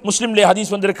 இதற்கும் முஸ்லிம்லே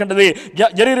ஹதீஸ் வந்திருக்கின்றது.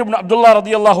 ஜரீர் இப்னு அப்துல்லா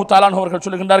ரலியல்லாஹு தஆலா அன்ஹு அவர்கள்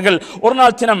சொல்லுகின்றார்கள், ஒரு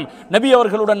நாள் தினம் நபி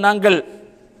அவர்களுடன் நாங்கள்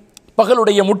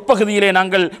பகலுடைய முற்பகுதியிலே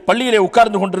நாங்கள் பள்ளியிலே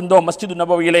உட்கார்ந்து கொண்டிருந்தோம், மஸ்ஜிது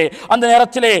நபவியிலே. அந்த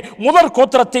நேரத்திலே முதற்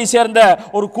கோத்திரத்தை சேர்ந்த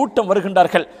ஒரு கூட்டம்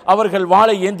வருகின்றார்கள். அவர்கள்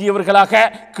வாளை ஏந்தியவர்களாக,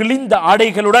 கிழிந்த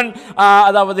ஆடைகளுடன்,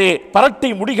 அதாவது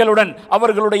பரட்டை முடிகளுடன்,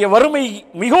 அவர்களுடைய வறுமை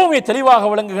மிகவும் தெளிவாக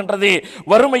விளங்குகின்றது.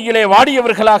 வறுமையிலே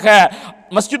வாடியவர்களாக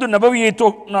மஸ்ஜிது நபவியை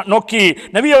நோக்கி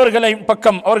நபி அவர்களை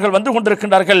பக்கம் அவர்கள் வந்து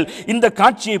கொண்டிருக்கின்றார்கள். இந்த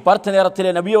காட்சியை பார்த்த நேரத்திலே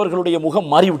நபி அவர்களுடைய முகம்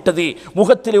மாறிவிட்டது.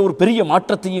 முகத்திலே ஒரு பெரிய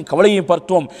மாற்றத்தையும் கவலையையும்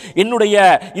பார்த்தோம். என்னுடைய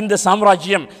இந்த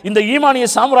சாம்ராஜ்யம், இந்த ஈமானிய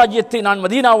சாம்ராஜ்யத்தை நான்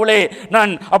மதீனாவிலே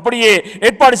நான் அப்படியே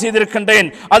ஏற்பாடு செய்திருக்கின்றேன்,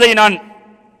 அதை நான்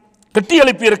கட்டி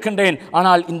எழுப்பி இருக்கின்றேன்.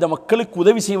 ஆனால் இந்த மக்களுக்கு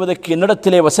உதவி செய்வதற்கு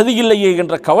என்னிடத்திலே வசதி இல்லையே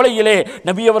என்ற கவலையிலே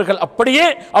நபி அவர்கள் அப்படியே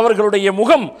அவர்களுடைய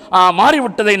முகம்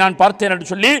மாறிவிட்டதை நான் பார்த்தேன் என்று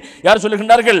சொல்லி யார்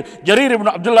சொல்லுகின்றார்கள், ஜரீர்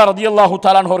இப்னு அப்துல்லா ரலியல்லாஹு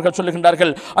தஆலா அன்ஹு அவர்கள்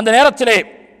சொல்லுகின்றார்கள். அந்த நேரத்திலே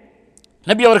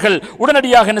நபி அவர்கள்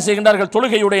உடனடியாக என்ன செய்கின்றார்கள்?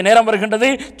 தொழுகையுடைய நேரம் வருகின்றது,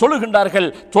 தொழுகின்றார்கள்.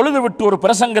 தொழுதுவிட்டு ஒரு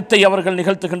பிரசங்கத்தை அவர்கள்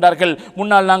நிகழ்த்துகின்றார்கள்.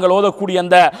 முன்னால் நாங்கள் ஓதக்கூடிய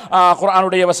அந்த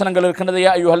குர்ஆனுடைய வசனங்கள் இருக்கின்றது.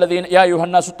 யா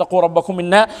அய்யுஹன்னாசு தக்கூ ரப்பக்கும்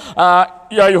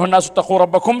யா அய்யுஹன்னாசு தக்கூ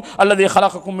ரப்பக்கும் அல்லதீ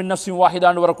خلقكم من نفس واحدة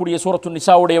வரக்கூடிய சூரத்துன்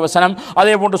நிசாவுடைய வசனம்.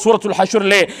 அதே போன்று சூரத்துல்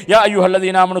ஹஷ்ரிலே யா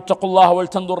அய்யுஹல்லதீன ஆமனு தக்குல்லாஹ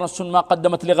வல் தன்துர் நஃப்சுன் மா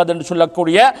கத்தமத் லிகத் என்று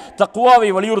சொல்லக்கூடிய தக்வாவை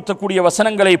வலியுறுத்தக்கூடிய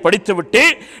வசனங்களை படித்துவிட்டு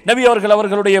நபி அவர்கள்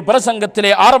அவர்களுடைய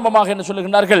பிரசங்கத்திலே ஆரம்பமாக என்ன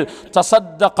சொல்லுகின்றார்கள்?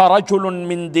 தஸத்தக ரஜுலுன்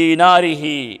மின்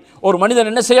தீனாரிஹி, ஒரு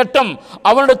மனிதன் என்ன செய்யட்டும்,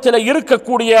 அவனிடத்தில்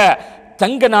இருக்கக்கூடிய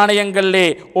தங்க நாணயங்களிலே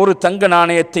ஒரு தங்க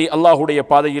நாணயத்தை அல்லாஹ்வுடைய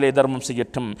பாதையிலே தர்மம்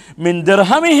செய்யட்டும். மின்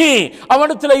திர்ஹமிஹி,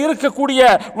 அவனிடத்தில் இருக்கக்கூடிய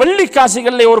வெள்ளி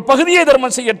காசுகளிலே ஒரு பகுதியை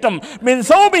தர்மம் செய்யட்டும். மின்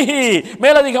சௌபிஹி,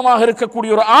 மேலதிகமாக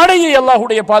இருக்கக்கூடிய ஒரு ஆடையை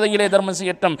அல்லாஹ்வுடைய பாதையிலே தர்மம்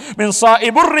செய்யட்டும். மின்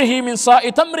சாஇ புர்ரிஹி மின்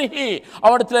சாஇ தம்ரிஹி,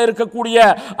 அவனிடத்தில் இருக்கக்கூடிய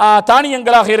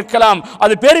தானியங்களாக இருக்கலாம்,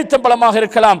 அது பேரித்தம்பளமாக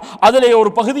இருக்கலாம், அதிலே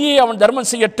ஒரு பகுதியை அவன் தர்மம்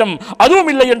செய்யட்டும்.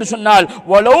 அதுவும் இல்லை என்று சொன்னால்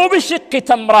வலௌ பிஷிக்கி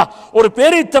தம்ரா, ஒரு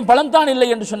பேரித்தம்பளம் தான் இல்லை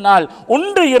என்று சொன்னால்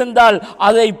ஒன்று இருந்தால்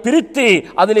அதை பிரித்து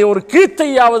அதிலே ஒரு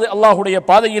கீர்த்தையாவது அல்லாஹ்வுடைய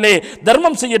பாதையிலே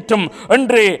தர்மம் செய்யட்டும்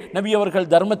என்று நபி அவர்கள்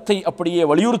தர்மத்தை அப்படியே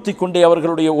வலியுறுத்தி கொண்டே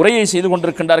அவர்களுடைய உரையை செய்து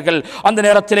கொண்டிருக்கின்றார்கள். அந்த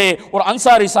நேரத்திலே ஒரு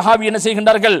அன்சாரி சஹாபி என்ன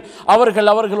செய்கின்றார்கள்?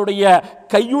 அவர்கள் அவர்களுடைய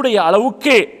கையுடைய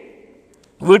அளவுக்கு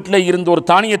வீட்டில் இருந்து ஒரு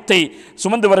தானியத்தை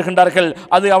சுமந்து வருகின்றார்கள்.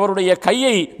 அது அவருடைய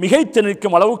கையை மிகைத்து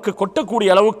நிற்கும் அளவுக்கு, கொட்டக்கூடிய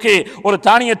அளவுக்கு ஒரு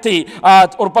தானியத்தை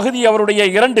ஒரு பகுதி அவருடைய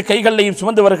 2 கைகளையும்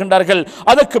சுமந்து வருகின்றார்கள்.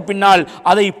 அதற்கு பின்னால்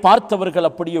அதை பார்த்தவர்கள்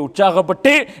அப்படியே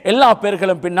உற்சாகப்பட்டு எல்லா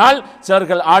பேர்களும் பின்னால்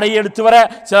சிலர்கள் ஆடையை எடுத்து வர,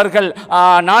 சிலர்கள்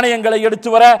நாணயங்களை எடுத்து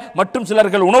வர, மற்றும்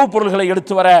சிலர்கள் உணவுப் பொருள்களை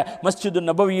எடுத்து வர மஸ்ஜிது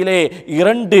நபவியிலே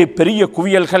 2 பெரிய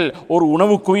குவியல்கள், ஒரு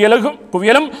உணவு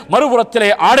குவியலும்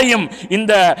மறுபுறத்திலே ஆடையும்,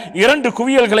 இந்த 2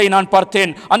 குவியல்களை நான் பார்த்தேன்.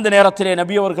 அந்த நேரத்திலே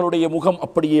நபி அவர்களுடைய முகம்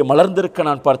அப்படியே மலர்ந்திருக்க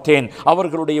நான் பார்த்தேன்.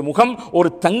 அவர்களுடைய முகம்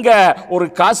ஒரு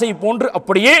காசை போன்று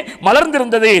அப்படியே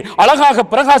மலர்ந்திருந்தது, அழகாக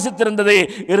பிரகாசித்திருந்தது.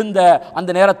 அந்த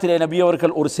நேரத்திலே நபி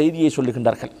அவர்கள் ஒரு செய்தியை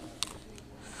சொல்லுகின்றார்கள்.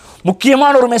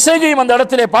 முக்கியமான ஒரு மெசேஜையும் அந்த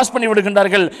இடத்திலே பாஸ் பண்ணி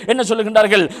விடுகின்றார்கள். என்ன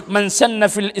சொல்லுகின்றார்கள்? மன் சன்ன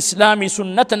ஃபில் இஸ்லாமி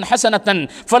சுன்னத்தன் ஹஸனத்தன்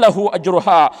ஃபலஹு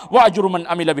அஜ்ருஹா வ அஜ்ரு மன்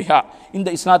அமில பிஹா. இந்த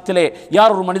இஸ்லாத்திலே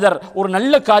யார் ஒரு மனிதர் ஒரு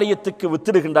நல்ல காரியத்துக்கு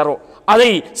வித்திடுகின்றாரோ,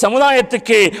 அதை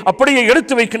சமுதாயத்துக்கு அப்படியே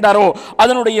எடுத்து வைக்கின்றாரோ,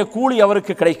 அதனுடைய கூலி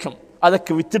அவருக்கு கிடைக்கும்.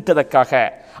 அதற்கு வித்திட்டதற்காக,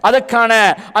 அதற்கான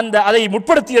அதை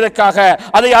முற்படுத்தியதற்காக,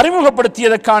 அதை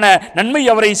அறிமுகப்படுத்தியதற்கான நன்மை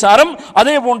அவரை சாரும்.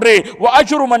 அதே போன்று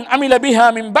வஅஜ்ரு மன் அமில பிஹா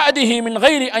மின் பஅதிஹி மின்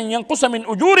கைரி அன் யன்குஸ மின்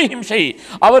உஜூரிஹிம் ஷை,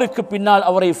 அவருக்கு பின்னால்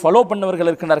அவரை ஃபாலோ பண்ணவர்கள்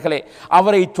இருக்கிறார்களே,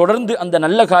 அவரை தொடர்ந்து அந்த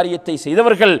நல்ல காரியத்தை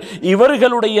செய்தவர்கள்,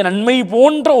 இவர்களுடைய நன்மை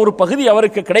போன்ற ஒரு பகுதி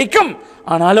அவருக்கு கிடைக்கும்.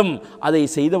 ஆனாலும் அதை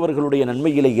செய்தவர்களுடைய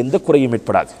நன்மையிலே எந்த குறையும்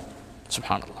ஏற்படாது.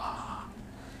 சுப்ஹானல்லாஹ்,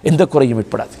 எந்த குறையும்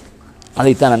ஏற்படாது.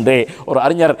 அதைத்தான் அன்றே ஒரு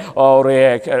அறிஞர் ஒரு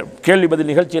கேள்வி பதில்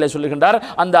நிகழ்ச்சியிலே சொல்லுகின்றார்.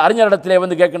 அந்த அறிஞரிடத்திலே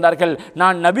வந்து கேட்கின்றார்கள்,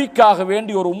 நான் நபிக்காக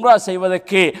வேண்டி ஒரு உம்ரா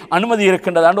செய்வதற்கு அனுமதி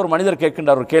இருக்கின்றதான்னு ஒரு மனிதர்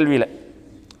கேட்கின்றார் ஒரு கேள்வியில்.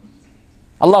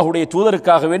 அல்லாஹ்வுடைய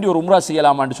தூதருக்காக வேண்டி ஒரு உம்ரா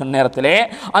செய்யலாமான்னு சொன்ன நேரத்திலே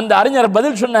அந்த அறிஞர்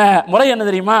பதில் சொன்ன முறை என்ன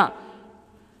தெரியுமா?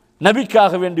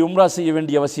 நபிக்காக வேண்டி உம்ரா செய்ய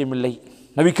வேண்டிய அவசியம் இல்லை,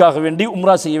 நபிக்காக வேண்டி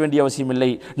உம்ரா செய்ய வேண்டிய அவசியம் இல்லை.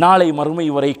 நாளை மறுமை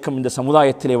வரைக்கும் இந்த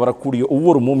சமுதாயத்திலே வரக்கூடிய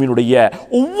ஒவ்வொரு மூமினுடைய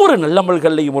ஒவ்வொரு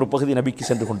நல்லமல்களையும் ஒரு பகுதி நபிக்கு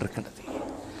சென்று கொண்டிருக்கின்றது.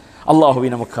 அல்லாஹுவை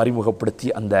நமக்கு அறிமுகப்படுத்தி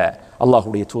அந்த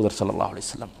அல்லாஹுடைய தூதர் ஸல்லல்லாஹு அலைஹி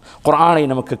வஸல்லம் குர்ஆனை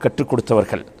நமக்கு கற்றுக்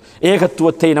கொடுத்தவர்கள்,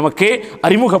 ஏகத்துவத்தை நமக்கு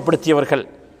அறிமுகப்படுத்தியவர்கள்,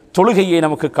 தொழுகையை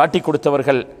நமக்கு காட்டிக்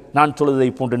கொடுத்தவர்கள். நான் தொழுதை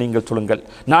போன்று நீங்கள் தொழுங்கள்,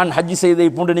 நான் ஹஜ் செய்ததை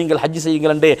போன்று நீங்கள் ஹஜ்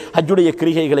செய்யுங்கள் என்றே ஹஜ்ஜுடைய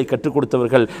கிரிகைகளை கற்றுக்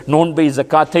கொடுத்தவர்கள். நோன்பை,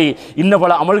 ஜக்காத்தை, இன்ன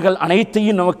பல அமல்கள்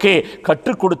அனைத்தையும் நமக்கு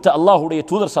கற்றுக் கொடுத்த அல்லாஹுடைய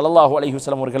தூதர் ஸல்லல்லாஹு அலைஹி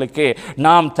வஸல்லம் அவர்களுக்கு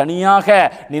நாம் தனியாக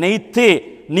நினைத்து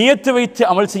நியத்து வைத்து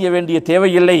அமல் செய்ய வேண்டிய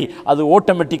தேவையில்லை. அது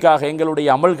ஆட்டோமேட்டிக்காக எங்களுடைய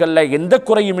அமல்களில் எந்த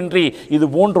குறையுமின்றி இது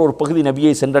போன்ற ஒரு பகுதி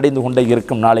நபியை சென்றடைந்து கொண்டே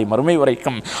இருக்கும் நாளை மறுமை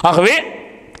வரைக்கும். ஆகவே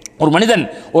ஒரு மனிதன்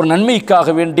ஒரு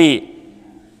நன்மைக்காக வேண்டி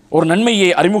ஒரு நன்மையை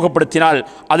அறிமுகப்படுத்தினால்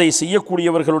அதை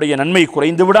செய்யக்கூடியவர்களுடைய நன்மை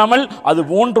குறைந்து விடாமல் அது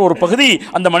போன்ற ஒரு பகுதி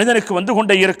அந்த மனிதனுக்கு வந்து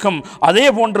கொண்டே இருக்கும். அதே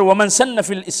போன்று வமன் சன்ன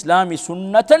ஃபில் இஸ்லாமி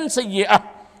சுன்னத்தன் ஸய்யிஅ,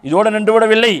 இதோடு நின்று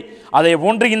விடவில்லை. அதே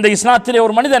போன்று இந்த இஸ்லாத்திலே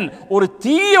ஒரு மனிதன் ஒரு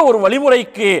தீய ஒரு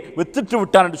வழிமுறைக்கு வித்திட்டு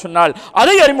விட்டான் என்று சொன்னால்,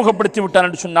 அதை அறிமுகப்படுத்தி விட்டான்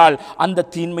என்று சொன்னால், அந்த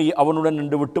தீன்மை அவனுடன்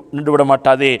நின்றுவிட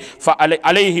மாட்டாது.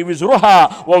 அலைஹி விஸ்ருஹா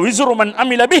வ விஸ்ரு மன்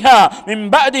அமில பிஹா மின்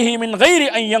பஅதிஹி மின் கைரி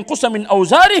அன் யன்குஸ மின்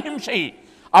அவ்ஸாரிஹிம் ஷை,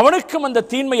 அவனுக்கும் அந்த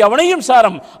தீன்மை அவனையும்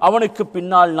சாரம். அவனுக்கு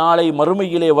பின்னால் நாளை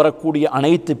மறுமையிலே வரக்கூடிய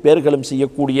அனைத்து பேர்களும்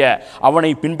செய்யக்கூடிய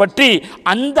அவனை பின்பற்றி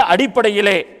அந்த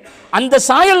அடிப்படையிலே அந்த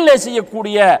சாயல்லே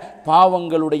செய்யக்கூடிய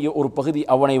பாவங்களுடைய ஒரு பகுதி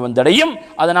அவனை வந்தடையும்.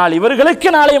 அதனால் இவர்களுக்கு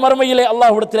நாளை மறுமையிலே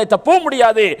அல்லாஹ்விடத்திலே தப்பவும்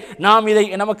முடியாது. நாம் இதை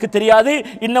நமக்கு தெரியாது,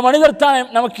 இந்த மனிதர் தான்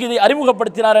நமக்கு இதை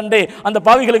அறிமுகப்படுத்தினார் என்று அந்த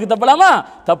பாவிகளுக்கு தப்பலாமா?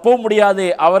 தப்பவும் முடியாது.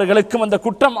 அவர்களுக்கும் அந்த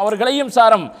குற்றம் அவர்களையும்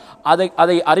சாரம்.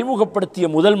 அதை அறிமுகப்படுத்திய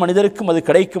முதல் மனிதருக்கும் அது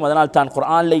கிடைக்கும். அதனால் தான்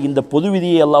குர்ஆனிலே இந்த பொது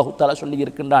விதியை அல்லாஹ் தஆலா சொல்லி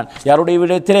இருக்கின்றான். யாருடைய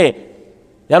விடயத்திலே?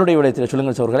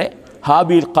 சொல்லுங்கள் சகோதரர்களே.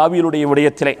 ஹாபீல் காபீலுடைய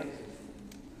விடயத்திலே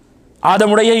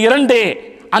ஆதமுடைய 2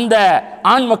 அந்த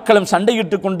ஆண் மக்களும்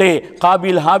சண்டையிட்டுக் கொண்டு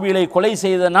காபீல் ஹாபீலை கொலை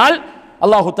செய்ததனால்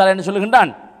அல்லாஹ் தஆலா என்ன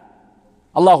சொல்லுகின்றான்?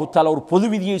 அல்லாஹ் தஆலா ஒரு பொது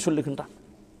விதியை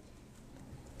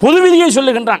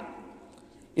சொல்லுகின்றான்.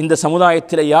 இந்த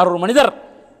சமுதாயத்திலே யார் ஒரு மனிதர்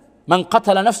மன்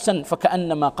கதல நஃப்ஸன்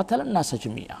ஃபகஅன்னமா கதல الناس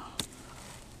ஜமீஆ,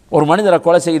 ஒரு மனிதரை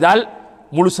கொலை செய்தால்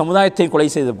முழு சமுதாயத்தை கொலை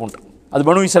செய்தது போன்று. அது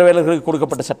பனு இஸ்ரவேலர்களுக்கு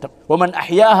கொடுக்கப்பட்ட சட்டம். வமன்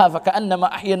அஹ்யாஹா ஃபகஅன்னமா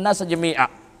அஹ்யா الناس ஜமீஆ,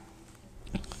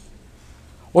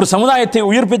 ஒரு சமுதாயத்தை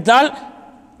உயிர்ப்பித்தால்,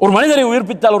 ஒரு மனிதரை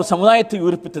உயிர்ப்பித்தால் ஒரு சமுதாயத்தை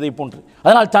உயிர்ப்பித்ததை போன்று.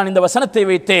 அதனால் தான் இந்த வசனத்தை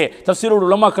வைத்தே தஃசீருல்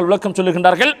உலமாக்கள் விளக்கம்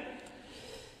சொல்லுகின்றார்கள்.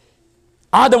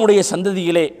 ஆதமுடைய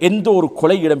சந்ததியிலே எந்த ஒரு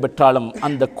கொலை இடம்பெற்றாலும்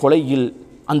அந்த கொலையில்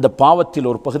அந்த பாவத்தில்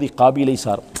ஒரு பகுதி காபீலை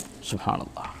சாரும்.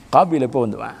 சுப்ஹானல்லாஹ், காபீல் எப்போ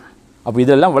வந்துவேன்? அப்போ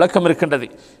இதெல்லாம் விளக்கம் இருக்கின்றது.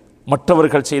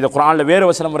 மற்றவர்கள் செய்த குர்ஆனில் வேறு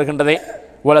வசனம் வருகின்றதே,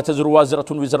 வலா தஸரு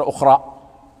வாஸிரத்துன் விஸர உக்ரா,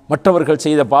 மற்றவர்கள்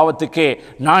செய்த பாவத்துக்கு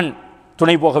நான்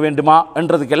துணை போக வேண்டுமா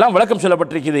என்றதுக்கெல்லாம் விளக்கம்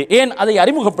சொல்லப்பட்டிருக்கிறது. ஏன்? அதை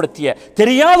அறிமுகப்படுத்திய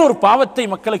தெரியாத ஒரு பாவத்தை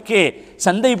மக்களுக்கு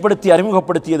சந்தைப்படுத்தி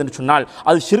அறிமுகப்படுத்தியது என்று சொன்னால்,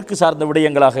 அது ஷிர்க் சார்ந்த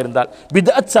விடயங்களாக இருந்தால்,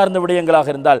 பித்அத் சார்ந்த விடயங்களாக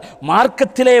இருந்தால்,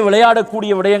 மார்க்கத்திலே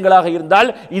விளையாடக்கூடிய விடயங்களாக இருந்தால்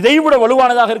இதைவிட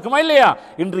வலுவானதாக இருக்குமா இல்லையா?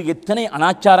 இன்று எத்தனை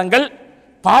அனாச்சாரங்கள்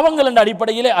பாவங்கள் என்ற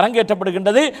அடிப்படையிலே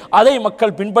அரங்கேற்றப்படுகின்றது. அதை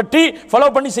மக்கள் பின்பற்றி ஃபாலோ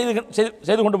பண்ணி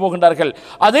செய்து கொண்டு போகின்றார்கள்.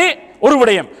 அது ஒரு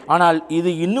விடயம். ஆனால்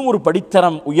இது இன்னும் ஒரு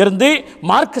படித்தரம் உயர்ந்து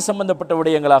மார்க்க சம்பந்தப்பட்ட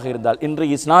விடயங்களாக இருந்தால்,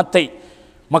 இன்று இஸ்லாத்தை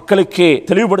மக்களுக்கு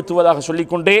தெளிவுபடுத்துவதாக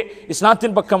சொல்லிக்கொண்டே,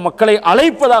 இஸ்லாத்தின் பக்கம் மக்களை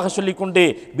அழைப்பதாக சொல்லிக்கொண்டே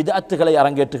பித்அத்துகளை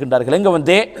அரங்கேற்றுகின்றார்கள். எங்க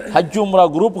வந்து ஹஜ் உம்ரா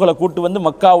குரூப்புகளை கூட்டு வந்து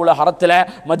மக்காவுல, ஹரத்தில்,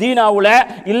 மதீனாவுல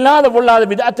இல்லாத பொல்லாத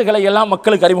பித்அத்துகளை எல்லாம்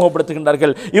மக்களுக்கு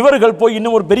அறிமுகப்படுத்துகின்றார்கள். இவர்கள் போய்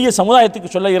இன்னும் ஒரு பெரிய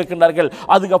சமுதாயத்துக்கு சொல்ல இருக்கின்றார்கள்.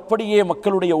 அதுக்கு அப்படியே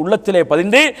மக்களுடைய உள்ளத்திலே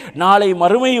பதிந்து நாளை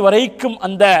மறுமை வரைக்கும்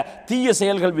அந்த தீய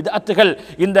செயல்கள், பித்அத்துகள்,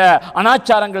 இந்த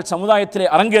அனாச்சாரங்கள் சமுதாயத்திலே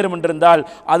அரங்கேறும் என்றிருந்தால்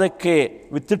அதற்கு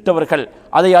வித்திட்டவர்கள்,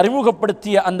 அதை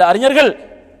அறிமுகப்படுத்திய அந்த அறிஞர்கள்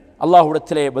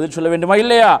அல்லாஹ்விடத்திலே பதில் சொல்ல வேண்டுமா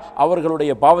இல்லையா?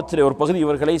 அவர்களுடைய பாவத்திலே ஒரு பகுதி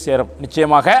இவர்களை சேரும்,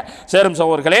 நிச்சயமாக சேரும்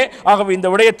சகோதரர்களே. ஆகவே இந்த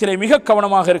விடயத்திலே மிக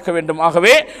கவனமாக இருக்க வேண்டும்.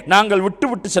 ஆகவே நாங்கள்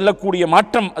விட்டு செல்லக்கூடிய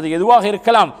மாற்றம் அது எதுவாக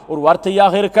இருக்கலாம், ஒரு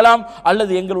வார்த்தையாக இருக்கலாம்,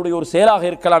 அல்லது எங்களுடைய ஒரு செயலாக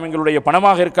இருக்கலாம், எங்களுடைய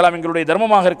பணமாக இருக்கலாம், எங்களுடைய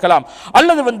தர்மமாக இருக்கலாம்,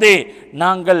 அல்லது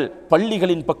நாங்கள்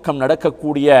பள்ளிகளின் பக்கம்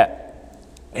நடக்கக்கூடிய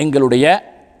எங்களுடைய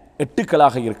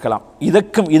எட்டுக்களாக இருக்கலாம்.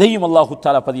 இதையும் அல்லாஹ்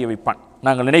தஆலா பதிய வைப்பான்.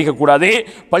 நாங்கள் நினைக்கக்கூடாது,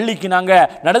 பள்ளிக்கு நாங்கள்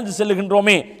நடந்து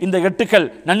செல்லுகின்றோமே, இந்த எட்டுக்கள்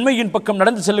நன்மையின் பக்கம்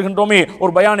நடந்து செல்லுகின்றோமே,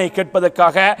 ஒரு பயானை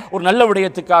கேட்பதற்காக, ஒரு நல்ல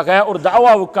விடயத்துக்காக, ஒரு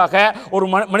தாவாவுக்காக, ஒரு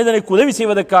மனிதனுக்கு உதவி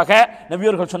செய்வதற்காக.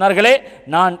 நபியவர்கள் சொன்னார்களே,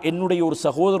 நான் என்னுடைய ஒரு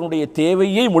சகோதரனுடைய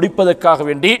தேவையை முடிப்பதற்காக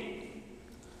வேண்டி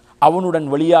அவனுடன்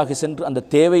வழியாக சென்று அந்த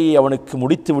தேவையை அவனுக்கு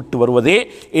முடித்து விட்டு வருவதே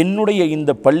என்னுடைய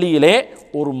இந்த பள்ளியிலே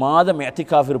ஒரு மாதம்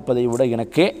இஅ்திகாஃப் இருப்பதை விட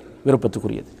எனக்கு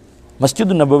விருப்பத்துக்குரியது.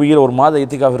 மஸ்ஜிது நபவியில் ஒரு மாத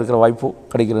இஅ்திகாஃப் இருக்கிற வாய்ப்பு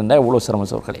கிடைக்கிறதுனா எவ்வளோ சிரமம்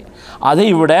சோர்களே. அதை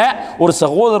விட ஒரு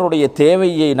சகோதரருடைய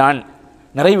தேவையை நான்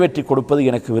நிறைவேற்றி கொடுப்பது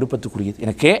எனக்கு விருப்பத்துக்குரியது,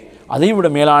 எனக்கு அதைவிட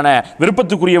மேலான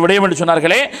விருப்பத்துக்குரிய விடயம் என்று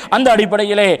சொன்னார்களே. அந்த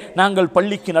அடிப்படையிலே நாங்கள்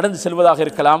பள்ளிக்கு நடந்து செல்வதாக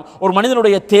இருக்கலாம், ஒரு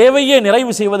மனிதனுடைய தேவையை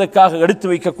நிறைவு செய்வதற்காக எடுத்து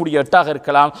வைக்கக்கூடிய எட்டாக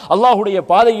இருக்கலாம், அல்லாஹுடைய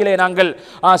பாதையிலே நாங்கள்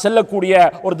செல்லக்கூடிய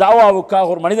ஒரு தாவாவுக்காக,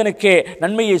 ஒரு மனிதனுக்கு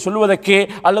நன்மையை சொல்வதற்கு,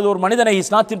 அல்லது ஒரு மனிதனை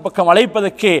இஸ்லாத்தின் பக்கம்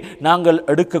அழைப்பதற்கு நாங்கள்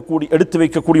எடுத்து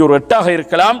வைக்கக்கூடிய ஒரு எட்டாக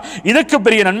இருக்கலாம். இதற்கு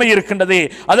பெரிய நன்மை இருக்கின்றது,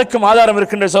 அதற்கும் ஆதாரம்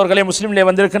இருக்கின்ற சோர்களே. முஸ்லிமிலே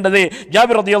வந்திருக்கின்றது.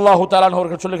 ஜாபிர் ரலியல்லாஹு தஆலா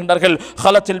அவர்கள் சொல்லுகின்றார்கள்,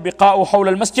 ஹலத்தில் பிகாஉ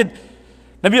ஹவுலல் மஸ்ஜித்,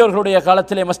 நபி அவர்களுடைய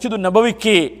காலத்திலே மஸ்ஜிது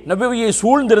நபவியை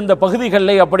சூழ்ந்திருந்த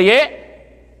பகுதிகளிலே அப்படியே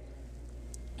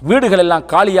வீடுகள் எல்லாம்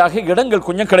காலியாக இடங்கள்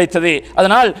கொஞ்சம் கிடைத்தது.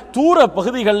 அதனால் தூர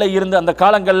பகுதிகளில் இருந்து அந்த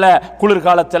காலங்களில்,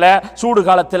 குளிர்காலத்தில், சூடு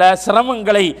காலத்தில்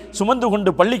சிரமங்களை சுமந்து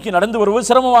கொண்டு பள்ளிக்கு நடந்து வருவது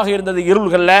சிரமமாக இருந்தது.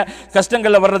 இருள்களில்,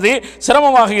 கஷ்டங்களில் வர்றது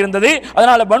சிரமமாக இருந்தது.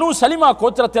 அதனால் பனு சலிமா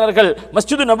கோத்திரத்தினர்கள்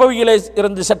மஸ்ஜிது நபவியிலே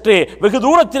இருந்து சற்று வெகு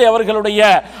தூரத்திலே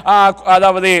அவர்களுடைய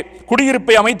அதாவது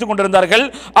குடியிருப்பை அமைத்துக் கொண்டிருந்தார்கள்.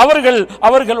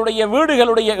 அவர்களுடைய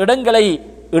வீடுகளுடைய இடங்களை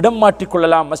இடம்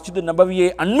மாற்றிக்கொள்ளலாம். மஸ்ஜிது நபவியை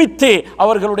அண்மித்து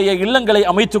அவர்களுடைய இல்லங்களை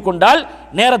அமைத்துக் கொண்டால்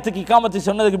நேரத்துக்கு இகாமத்தை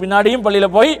சொன்னதுக்கு பின்னாடியும்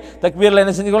பள்ளியில் போய் தக்பீரில்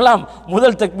என்ன செஞ்சு கொள்ளலாம்,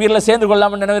 முதல் தக்பீரில் சேர்ந்து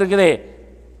கொள்ளலாம் நினைவு இருக்குது.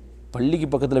 பள்ளிக்கு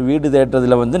பக்கத்தில் வீடு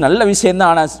தேடுறதுல நல்ல விஷயம்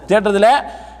தான். ஆனால் தேடுறதுல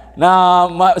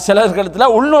நான்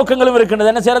சிலர்களிடத்தில் உள்நோக்கங்களும்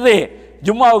இருக்கின்றது. என்ன செய்யறது,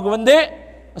 ஜும்மாவுக்கு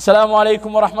அஸ்ஸலாமு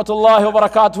அலைக்கும் வரஹ்மத்துல்லாஹி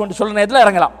வபரகாத்துஹு என்று சொல்ல நேரத்தில்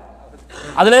இறங்கலாம்,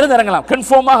 அதிலிருந்து இறங்கலாம்,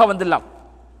 கன்ஃபார்மாக வந்துடலாம்.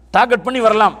 டார்கெட் பண்ணி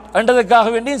வரலாம் என்றதுக்காக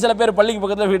வேண்டியும் சில பேர் பள்ளிக்கு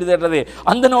பக்கத்தில் வீடு தேடுறது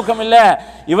அந்த நோக்கம் இல்லை.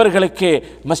 இவர்களுக்கு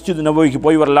மஸ்ஜித் நபவிக்கு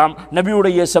போய் வரலாம்,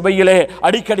 நபியுடைய சபையிலே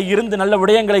அடிக்கடி இருந்து நல்ல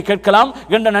விடயங்களை கேட்கலாம்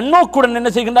என்ற நன்னோக்குடன்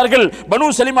என்ன செய்கின்றார்கள்? பனு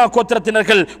சலிமா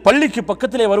கோத்திரத்தினர்கள் பள்ளிக்கு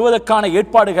பக்கத்திலே வருவதற்கான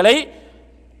ஏற்பாடுகளை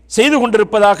செய்து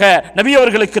கொண்டிருப்பதாக நபி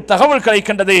அவர்களுக்கு தகவல்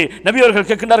கிடைக்கின்றது. நபி அவர்கள்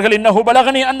கேட்கின்றார்கள், இன்னஹு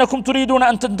பலகனி அன்னகும் துரீதுன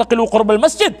அன் தன்தகிலு குர்பல்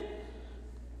மஸ்ஜித்,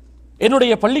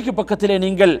 என்னுடைய பள்ளிக்கு பக்கத்திலே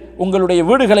நீங்கள் உங்களுடைய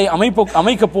வீடுகளை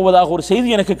அமைக்கப் போவதாக ஒரு செய்தி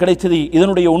எனக்கு கிடைத்தது,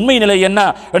 இதனுடைய உண்மை நிலை என்ன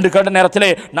என்று கேட்ட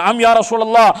நேரத்திலே, நாம் யா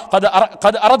ரசூலல்லாஹ்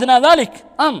கத் அரத்னா தாலிக்,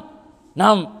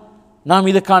 நாம்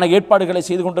இதுக்கான ஏற்பாடுகளை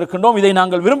செய்து கொண்டிருக்கின்றோம், இதை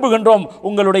நாங்கள் விரும்புகின்றோம்,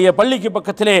 உங்களுடைய பள்ளிக்கு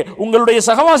பக்கத்திலே உங்களுடைய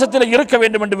சகவாசத்திலே இருக்க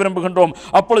வேண்டும் என்று விரும்புகின்றோம்.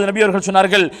 அப்பொழுது நபி அவர்கள்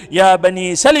சொன்னார்கள், யா பனி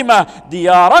சலிமா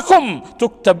தியாரக்கும்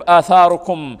துக்தப்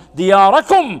ஆசாருக்கும்,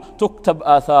 தியாரக்கும் துக்தப்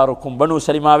ஆசாருக்கும், பனு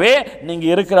சலிமாவே நீங்க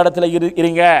இருக்கிற இடத்துல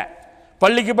இருங்க,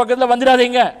 பள்ளிக்கு பக்கத்தில்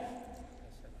வந்துடாதீங்க,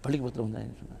 பள்ளிக்கு பக்கத்தில்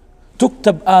வந்தாங்க.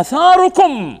 துக்தப்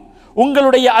ஆசாருக்கும்,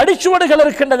 உங்களுடைய அடிச்சுவடுகள்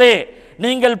இருக்கின்றதே,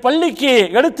 நீங்கள் பள்ளிக்கு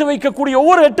எடுத்து வைக்கக்கூடிய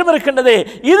ஒவ்வொரு எட்டும் இருக்கின்றதே,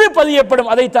 இது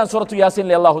பதியப்படும். அதைத்தான் சூரத்து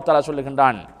யாசீனில் அல்லாஹ் தஆலா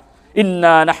சொல்லுகின்றான்,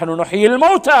 இன்னா நஹ்னு நுஹ்யில்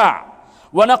மௌதா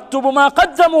வனக்துபு மா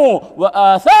கத்தமு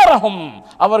வஆசாரஹும்,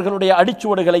 அவர்களுடைய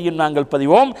அடிச்சுவடுகளையும் நாங்கள்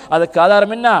பதிவோம். அதற்கு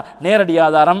ஆதாரம் என்ன? நேரடி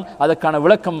ஆதாரம், அதற்கான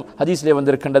விளக்கம் ஹதீஸிலே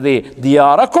வந்திருக்கின்றது.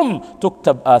 தியாரக்கும்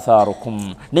துக்தப் ஆசாருக்கும்,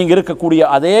 நீங்க இருக்கக்கூடிய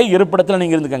அதே இருப்பிடத்தில்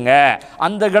நீங்க இருந்துக்கங்க,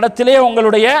 அந்த இடத்திலே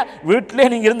உங்களுடைய வீட்டிலே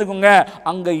நீங்க இருந்துக்கோங்க,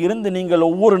 அங்க இருந்து நீங்கள்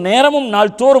ஒவ்வொரு நேரமும்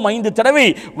நாள்தோறும் 5 தடவை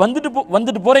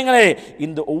வந்துட்டு போறீங்களே,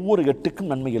 இந்த ஒவ்வொரு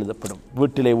எட்டுக்கும் நன்மை எழுதப்படும்.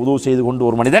 வீட்டிலே உதவு செய்து கொண்டு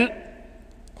ஒரு மனிதன்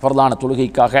ஃபர்தான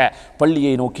தொழுகைக்காக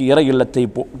பள்ளியை நோக்கி இறை இல்லத்தை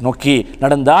நோக்கி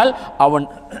நடந்தால் அவன்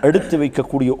எடுத்து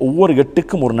வைக்கக்கூடிய ஒவ்வொரு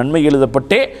எட்டுக்கும் ஒரு நன்மை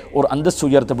எழுதப்பட்டே ஒரு அந்தஸ்து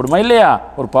உயர்த்தப்படுமா இல்லையா?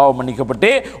 ஒரு பாவம்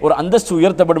மன்னிக்கப்பட்டே ஒரு அந்தஸ்து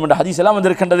உயர்த்தப்படும் என்ற ஹதீஸ் எல்லாம்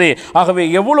வந்திருக்கின்றது. ஆகவே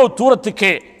எவ்வளவு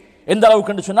தூரத்துக்கு எந்த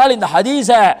அளவுக்கு என்று சொன்னால், இந்த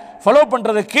ஹதீஸை ஃபாலோ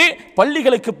பண்றதுக்கு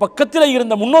பள்ளிகளுக்கு பக்கத்தில்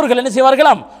இருந்த முன்னோர்கள் என்ன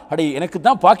செய்வார்களாம், அடி எனக்கு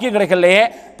தான் பாக்கியம் கிடைக்கலையே,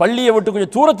 பள்ளியை விட்டு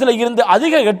கொஞ்சம் தூரத்தில் இருந்து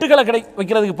அதிக எட்டுகளை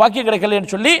வைக்கிறதுக்கு பாக்கியம்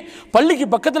கிடைக்கலைன்னு சொல்லி பள்ளிக்கு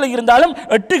பக்கத்தில் இருந்தாலும்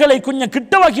எட்டுகளை கொஞ்சம்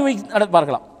கிட்டவாக்கி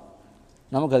நடப்பார்களாம்.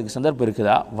 நமக்கு அதுக்கு சந்தர்ப்பம்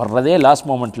இருக்குதா? வர்றதே லாஸ்ட்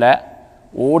மோமெண்ட்ல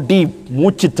ஓடி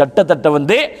மூச்சு தட்ட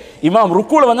வந்து இமாம்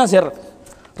ருக்கூல வந்தா சேர்ற,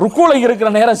 ருக்கூல இருக்கிற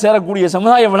நேரம் சேரக்கூடிய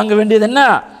சமுதாயம் விளங்க வேண்டியது என்ன?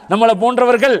 நம்மளை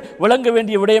போன்றவர்கள் விளங்க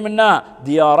வேண்டிய விடயம் என்ன?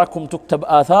 தியாரக்கும் துக்தப்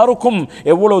ஆசாருக்கும்,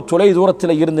 எவ்வளவு தொலை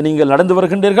தூரத்தில் இருந்து நீங்கள் நடந்து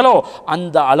வருகின்றீர்களோ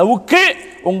அந்த அளவுக்கு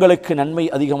உங்களுக்கு நன்மை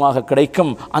அதிகமாக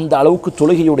கிடைக்கும், அந்த அளவுக்கு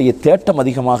தொழுகையுடைய தேட்டம்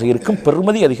அதிகமாக இருக்கும்,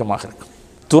 பெருமதி அதிகமாக இருக்கும்.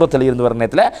 தூரத்தில் இருந்து வர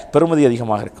நேரத்தில் பெருமதி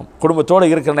அதிகமாக இருக்கும். குடும்பத்தோடு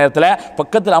இருக்கிற நேரத்தில்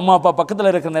பக்கத்தில் அம்மா அப்பா பக்கத்தில்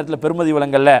இருக்கிற நேரத்தில் பெருமதி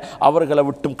விளங்கல்ல, அவர்களை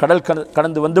விட்டும் கடல்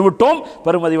கடந்து வந்து விட்டோம்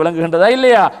பெருமதி விளங்குகின்றதா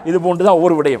இல்லையா? இது போன்றுதான்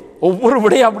ஒவ்வொரு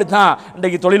விடயம் அப்படித்தான்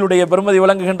இன்றைக்கு தொழிலுடைய பெருமதி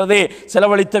விளங்குகின்றது.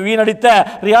 செலவழித்த வீணடித்த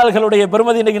ரியால்களுடைய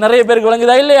பெருமதி இன்றைக்கு நிறைய பேருக்கு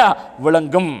விளங்குதா இல்லையா?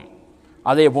 விளங்கும்.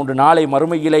 அதே போன்று நாளை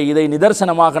மறுமையிலே இதை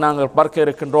நிதர்சனமாக நாங்கள் பார்க்க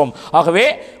இருக்கின்றோம். ஆகவே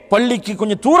பள்ளிக்கு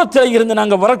கொஞ்சம் தூரத்தில் இருந்து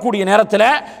நாங்கள் வரக்கூடிய நேரத்தில்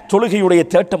தொழுகையுடைய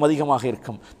தேட்டம் அதிகமாக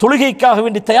இருக்கும். தொழுகைக்காக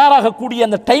வேண்டி தயாராகக்கூடிய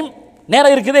அந்த டைம்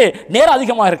நேரம் இருக்குது, நேரம்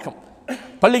அதிகமாக இருக்கும்.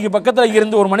 பள்ளிக்கு பக்கத்தில்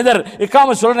இருந்து ஒரு மனிதர்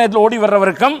இக்காம சொல்ற நேரத்தில் ஓடி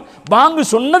வர்றவருக்கும் பாங்கு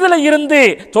சொன்னதில் இருந்து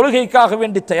தொழுகைக்காக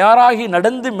வேண்டி தயாராகி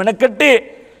நடந்து மெனக்கட்டு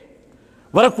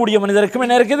வரக்கூடிய மனிதருக்கும்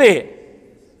என்ன இருக்குது?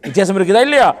 வித்தியாசம் இருக்குதா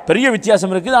இல்லையா? பெரிய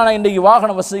வித்தியாசம் இருக்குது. ஆனால் இன்றைக்கு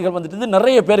வாகன வசதிகள் வந்துட்டு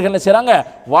நிறைய பேர்கள் என்ன செய்கிறாங்க,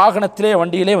 வாகனத்திலே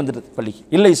வண்டியிலே வந்துடுது பள்ளிக்கு.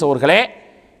 இல்லை சோர்களே,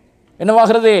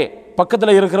 என்னவாகிறது?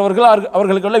 பக்கத்தில் இருக்கிறவர்கள்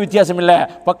அவர்களுக்குள்ள வித்தியாசம் இல்லை.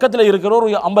 பக்கத்தில் இருக்கிறவர்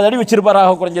 50 அடி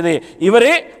வச்சிருப்பாராக குறைஞ்சது, இவர்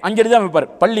 5 அடி தான் வைப்பார்.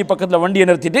 பள்ளி பக்கத்தில் வண்டியை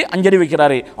நிறுத்திட்டு 5 அடி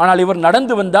வைக்கிறாரு. ஆனால் இவர்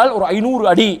நடந்து வந்தால் ஒரு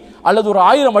 500 அடி அல்லது ஒரு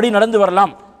 1000 அடி நடந்து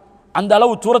வரலாம். அந்த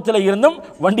அளவு தூரத்தில் இருந்தும்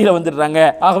வண்டியில் வந்துடுறாங்க.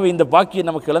 ஆகவே இந்த பாக்கியம்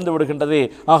நமக்கு இழந்து விடுகின்றது.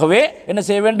 ஆகவே என்ன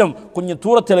செய்ய வேண்டும்? கொஞ்சம்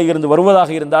தூரத்தில் இருந்து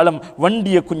வருவதாக இருந்தாலும்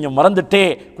வண்டியை கொஞ்சம் மறந்துட்டே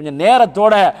கொஞ்சம்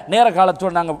நேர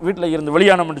காலத்தோடு நாங்கள் வீட்டில் இருந்து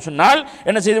வெளியானோம் என்று சொன்னால்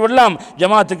என்ன செய்து விடலாம்?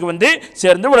 ஜமாத்துக்கு வந்து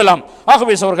சேர்ந்து விடலாம்.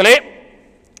 ஆகவே சோர்களே,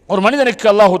 ஒரு மனிதனுக்கு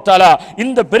அல்லாஹு தஆலா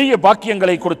இந்த பெரிய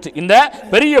பாக்கியங்களை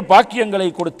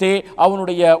கொடுத்து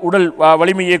அவனுடைய உடல்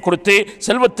வலிமையை கொடுத்து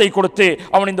செல்வத்தை கொடுத்து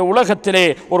அவன் இந்த உலகத்திலே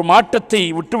ஒரு மாற்றத்தை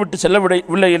விட்டு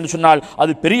செல்லவில்லை என்று சொன்னால்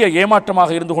அது பெரிய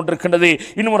ஏமாற்றமாக இருந்து கொண்டிருக்கின்றது.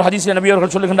 இன்னும் ஒரு ஹதீஸில் நபி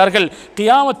அவர்கள் சொல்லுகின்றார்கள்,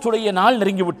 கியாமத்துடைய நாள்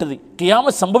நெருங்கிவிட்டது,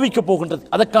 கியாமத் சம்பவிக்க போகின்றது,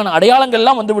 அதற்கான அடையாளங்கள்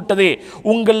எல்லாம் வந்துவிட்டது.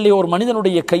 உங்களிலே ஒரு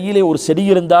மனிதனுடைய கையிலே ஒரு செடி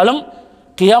இருந்தாலும்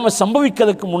கியாமத்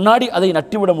சம்பவிக்கிறதுக்கு முன்னாடி அதை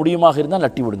நட்டிவிட முடியுமாக இருந்தால்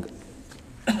நட்டிவிடுங்கள்.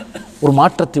 ஒரு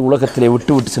மாற்றத்தை உலகத்திலே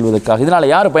விட்டு செல்வதற்காக. இதனால்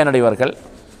யார் பயனடைவார்கள்?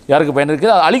 யாருக்கு பயன்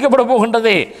இருக்குது? அது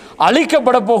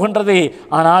அழிக்கப்பட போகின்றது.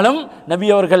 ஆனாலும் நபி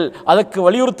அவர்கள் அதற்கு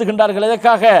வலியுறுத்துகின்றார்கள்.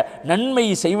 எதற்காக? நன்மை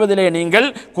செய்வதிலே நீங்கள்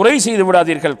குறை செய்து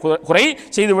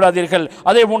விடாதீர்கள்.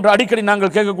 அதே போன்று அடிக்கடி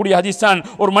நாங்கள் கேட்கக்கூடிய ஹதீஸ் தான்,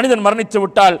 ஒரு மனிதன் மரணித்து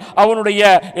விட்டால் அவனுடைய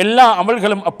எல்லா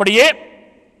அமல்களும் அப்படியே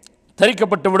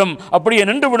தரிக்கப்பட்டுவிடும், அப்படியே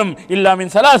நின்றுவிடும்.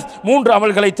 இல்லாமின் சலாஸ், 3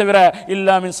 அமல்களை தவிர,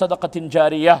 இல்லாமின் சதகத்தின்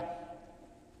ஜாரியா,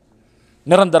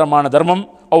 நிரந்தரமான தர்மம்,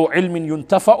 அவ் இல்மின்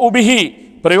யுன்தஃபஉ பிஹி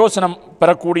பிரயோசனம்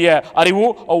பெறக்கூடிய அறிவு,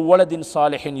 அவ் வலதின்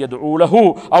சாலிஹின் யதுஊ லஹு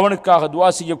அவனுக்காக துஆ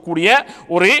செய்யக்கூடிய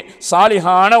ஒரு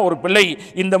சாலிஹான ஒரு பிள்ளை.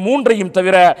 இந்த மூன்றையும்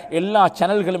தவிர எல்லா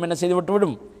சேனல்களும் என்ன செய்து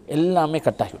விட்டுவிடும், எல்லாமே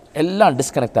கட் ஆகிவிடும், எல்லாம்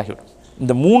டிஸ்கனெக்ட் ஆகிவிடும்.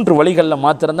 இந்த மூன்று வழிகளில்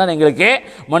மாத்திரம்தான் எங்களுக்கு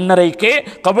மன்னரைக்கு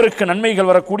கபருக்கு நன்மைகள்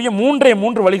வரக்கூடிய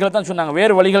மூன்று வழிகள் தான் சொன்னாங்க.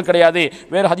 வேறு வழிகள் கிடையாது.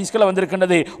 வேறு ஹதீஸ்களை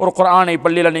வந்திருக்கின்றது, ஒரு குர்ஆனை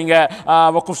பள்ளியில் நீங்கள்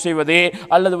வக்குஃப் செய்வது,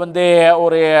 அல்லது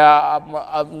ஒரு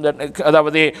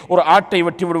அதாவது ஒரு ஆட்டை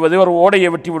வெட்டி விடுவது, ஒரு ஓடையை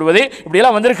வெட்டி விடுவது,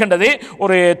 இப்படியெல்லாம் வந்திருக்கின்றது.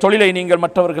 ஒரு தொழிலை நீங்கள்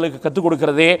மற்றவர்களுக்கு கற்றுக்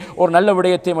கொடுக்கிறது, ஒரு நல்ல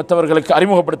விடயத்தை மற்றவர்களுக்கு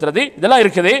அறிமுகப்படுத்துறது, இதெல்லாம்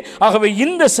இருக்குது. ஆகவே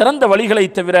இந்த சிறந்த வழிகளை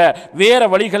தவிர வேறு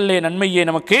வழிகளிலே நன்மையை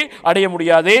நமக்கு அடைய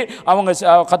முடியாது. அவங்க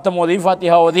கத்தமோதி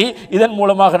ஃபாத்திஹா ஓதி இதன்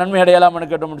மூலமாக நன்மை அடையலாம் என்று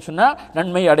கேட்டோம்னு சொன்னால்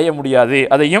நன்மை அடைய முடியாது.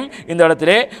 அதையும் இந்த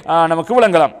இடத்திலே நமக்கு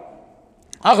விளங்கலாம்.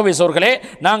 ஆகவே சோர்களே,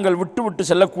 நாங்கள் விட்டு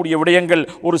செல்லக்கூடிய விடயங்கள்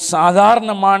ஒரு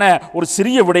சாதாரணமான ஒரு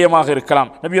சிறிய விடயமாக இருக்கலாம்.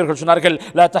 நபி அவர்கள் சொன்னார்கள்,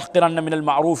 லா தஹ்கிரன்ன மினல்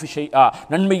மஅரூஃபி ஷைஆ,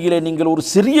 நன்மையிலே நீங்கள் ஒரு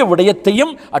சிறிய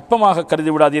விடயத்தையும் அற்பமாக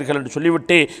கருதி விடாதீர்கள் என்று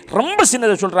சொல்லிவிட்டு ரொம்ப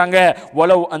சின்னதை சொல்றாங்க,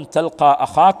 வலவ் அன் தல்கா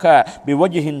அஹாக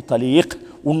பிவஜ்ஹின் தலீக்,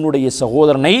 உன்னுடைய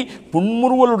சகோதரனை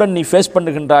புன்முறுவலுடன் நீ ஃபேஸ்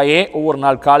பண்ணுகின்றாயே, ஒவ்வொரு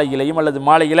நாள் காலையிலையும் அல்லது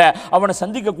மாலையில் அவனை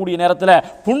சந்திக்கக்கூடிய நேரத்தில்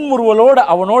புன்முறுவலோடு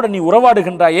அவனோட நீ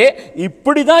உறவாடுகின்றாயே,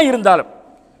 இப்படி தான் இருந்தாலும்,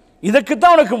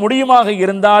 இதற்குத்தான் உனக்கு முடியுமாக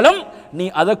இருந்தாலும் நீ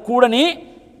அதை கூட நீ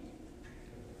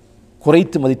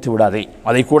குறைத்து மதித்து விடாதே,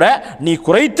 அதை கூட நீ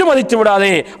குறைத்து மதித்து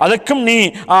விடாதே, அதற்கும் நீ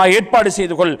ஏற்பாடு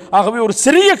செய்து கொள். ஆகவே ஒரு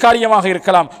சிறிய காரியமாக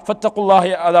இருக்கலாம். ஃபத்தகுல்லாஹ்,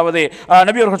 அதாவது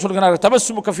நபி அவர்கள் சொல்கிறார்கள்,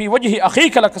 தபஸ்ஸுமுக ஃபீ வஜ்ஹி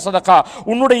அஹீக லக ஸதகா,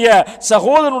 உன்னுடைய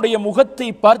சகோதரனுடைய முகத்தை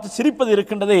பார்த்து சிரிப்பது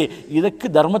இருக்கின்றது, இதற்கு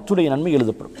தர்மத்துடைய நன்மை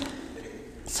எழுதப்படும்,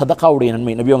 சதகாவுடைய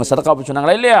நன்மை. நபி அவங்க சதகா பற்றி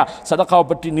சொன்னாங்களா இல்லையா? சதகாவை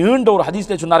பற்றி நீண்ட ஒரு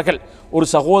ஹதீஸிலே சொன்னார்கள், ஒரு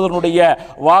சகோதரனுடைய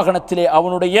வாகனத்திலே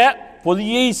அவனுடைய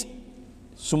பொதியை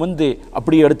சுமந்து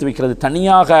அப்படியே எடுத்து வைக்கிறது.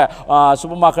 தனியாக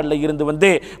சூப்பர் மார்க்கெட்டில்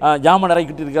இருந்து ஜாமான்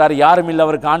இறக்கிட்டு இருக்கிறாரு, யாரும் இல்லை,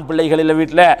 அவருக்கு ஆண் பிள்ளைகள் இல்லை,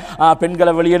 வீட்டில்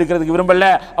பெண்களை வெளியெடுக்கிறதுக்கு விரும்பல,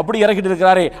 அப்படி இறக்கிட்டு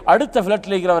இருக்கிறாரு. அடுத்த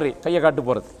ஃப்ளட்டில் இருக்கிறவர் கையை காட்டு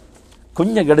போகிறது,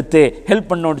 கொஞ்சம் எடுத்து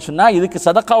ஹெல்ப் பண்ணோன்னு சொன்னால் இதுக்கு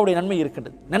சதக்காவுடைய நன்மை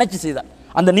இருக்கின்றது. நினைச்சு செய்தால்,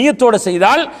 அந்த நியத்தோடு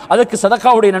செய்தால் அதுக்கு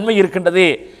சதக்காவுடைய நன்மை இருக்கின்றது.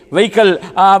 வெஹிக்கிள்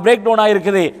பிரேக் டவுன்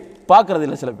ஆகிருக்குது, பார்க்கறது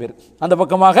இல்லை, சில பேர் அந்த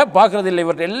பக்கமாக பார்க்கறது இல்லை,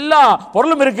 இவர்கிட்ட எல்லா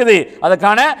பொருளும் இருக்குது,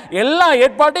 அதுக்கான எல்லா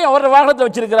ஏற்பாட்டையும் அவரோட வாகனத்தை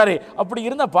வச்சிருக்கிறாரு, அப்படி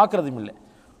இருந்தால் பார்க்கறதும் இல்லை.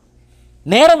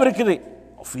 நேரம் இருக்குது,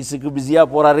 ஆஃபீஸுக்கு பிஸியாக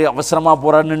போகிறாரு, அவசரமாக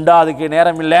போகிறாருன்னுண்டா அதுக்கு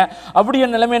நேரம் இல்லை, அப்படி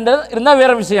என் நிலைமை இருந்தால்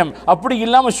வேறு விஷயம். அப்படி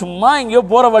இல்லாமல் சும்மா எங்கேயோ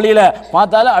போகிற வழியில்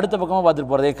பார்த்தாலும் அடுத்த பக்கமாக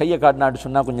பார்த்துட்டு போகிறதே, கையை காட்டினாட்டு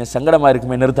சொன்னால் கொஞ்சம் சங்கடமாக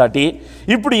இருக்குமே நிறுத்தாட்டி,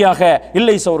 இப்படியாக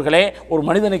இல்லை சோர்களே. ஒரு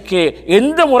மனிதனுக்கு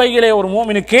எந்த முறையிலே ஒரு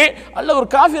மோமினுக்கு அல்ல ஒரு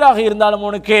காஃபிராக இருந்தாலும்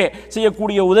அவனுக்கு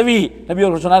செய்யக்கூடிய உதவி, நபி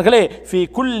அவர்கள் சொன்னார்களே, ஃபீ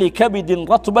குல்லி கபிதின்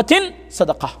ரத்பத்தின்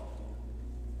சதகா,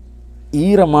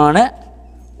 ஈரமான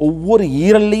ஒவ்வொரு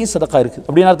ஈரல்லையும் சதக்கா இருக்குது.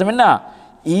 அப்படின்னு அர்த்தம் என்ன?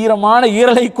 ஈரமான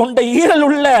ஈரலை கொண்ட ஈரல்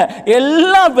உள்ள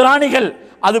எல்லா பிராணிகள்,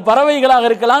 அது பறவைகளாக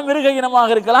இருக்கலாம், மிருக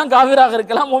இனமாக இருக்கலாம், காவிராக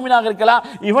இருக்கலாம், மோமினாக இருக்கலாம்,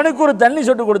 இவனுக்கு ஒரு தண்ணி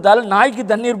சொட்டு கொடுத்தாலும் நாய்க்கு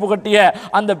தண்ணீர் புகட்டிய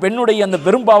அந்த பெண்ணுடைய அந்த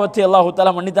பெரும்பாவத்தை அல்லாஹு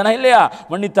தஆலா மன்னித்தானா இல்லையா?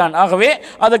 மன்னித்தான். ஆகவே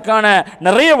அதற்கான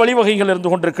நிறைய வழிவகைகள்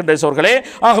இருந்து கொண்டிருக்கின்ற சோர்களே.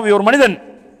 ஆகவே ஒரு மனிதன்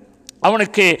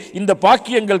அவனுக்கு இந்த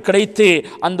பாக்கியங்கள் கிடைத்து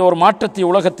அந்த ஒரு மாற்றத்தை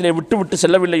உலகத்திலே விட்டு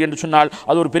செல்லவில்லை என்று சொன்னால்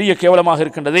அது ஒரு பெரிய கேவலமாக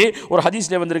இருக்கின்றது. ஒரு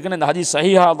ஹதீஸ்லே வந்திருக்கின்ற இந்த ஹதீஸ்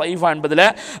சஹீஹா தைஃபா என்பதில்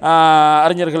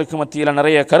அறிஞர்களுக்கு மத்தியில்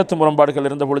நிறைய கருத்து முரண்பாடுகள்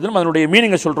இருந்த பொழுதும் அதனுடைய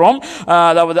மீனிங்கை சொல்கிறோம்.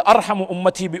 அதாவது அர்ஹமு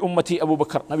உம்மதி பி உம்மதி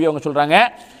அபூபக்கர், நபி அவங்க சொல்கிறாங்க,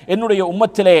 என்னுடைய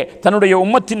உம்மத்திலே தன்னுடைய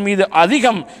உம்மத்தின் மீது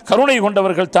அதிகம் கருணை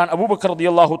கொண்டவர்கள் தான் அபூபக்கர்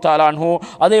ரலியல்லாஹு தஆலா அன்ஹு.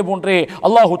 அதே போன்றே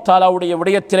அல்லாஹு தஆலாவுடைய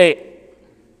விடயத்திலே,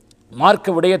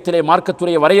 மார்க்க விடயத்திலே,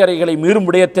 மார்க்கத்துடைய வரையறைகளை மீறும்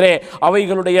விடயத்திலே,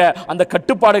 அவைகளுடைய அந்த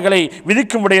கட்டுப்பாடுகளை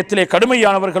விதிக்கும் விடயத்திலே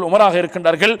கடுமையானவர்கள் உமராக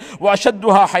இருக்கின்றார்கள்.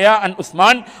 வஷத்துஹா ஹயா அன்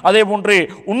உஸ்மான், அதே போன்று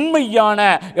உண்மையான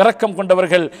இரக்கம்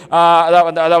கொண்டவர்கள்,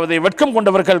 அதாவது வெட்கம்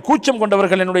கொண்டவர்கள், கூச்சம்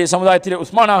கொண்டவர்கள் என்னுடைய சமுதாயத்திலே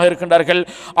உஸ்மானாக இருக்கின்றார்கள்.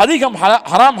 அதிகம்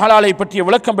ஹராம் ஹலாலை பற்றிய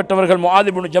விளக்கம் பெற்றவர்கள்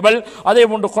முஆத் இப்னு ஜபல். அதே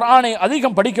போன்று குர்ஆனை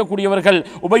அதிகம் படிக்கக்கூடியவர்கள்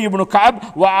உபய் இப்னு கஅப்.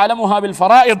 வ அலமுஹா பில்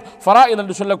ஃபராயித், ஃபராயித்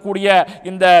என்று சொல்லக்கூடிய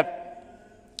இந்த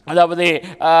அதாவது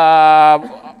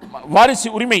வாரிசு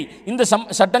உரிமை, இந்த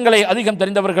சட்டங்களை அதிகம்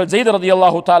தெரிந்தவர்கள் ஸைத்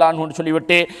ரலியல்லாஹு தஆலா அன்ஹு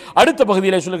சொல்லிவிட்டு அடுத்த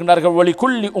பகுதியிலே சொல்லுகின்றார்கள், வலி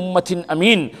குல்லி உம்மத்தின்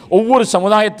அமீன், ஒவ்வொரு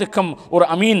சமுதாயத்துக்கும் ஒரு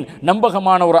அமீன்,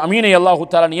 நம்பகமான ஒரு அமீனை அல்லாஹு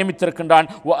தஆலா நியமித்திருக்கின்றான்.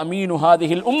 வ அமீனு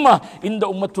ஹாதிஹில் உம்ம, இந்த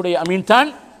உம்மத்துடைய அமீன் தான்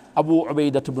அபு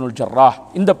உபைதத் இப்னுல் ஜர்ராஹ்.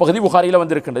 இந்த பகுதி புகாரியில்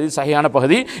வந்திருக்கின்றது, சஹீஹான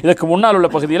பகுதி. இதற்கு முன்னால் உள்ள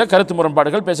பகுதியில் கருத்து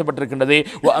முரண்பாடுகள் பேசப்பட்டிருக்கின்றது.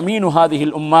 வ அமீனு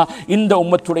ஹாதிஹில் உம்ம, இந்த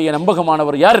உம்மத்துடைய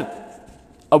நம்பகமானவர் யார்?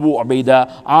 அபு உபைதா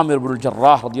ஆமிர் இப்னுல்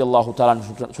ஜர்ராஹ் ரலியல்லாஹு தஆலா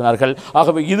சொன்னார்கள்.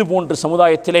 ஆகவே இது போன்ற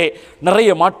சமுதாயத்திலே நிறைய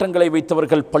மாற்றங்களை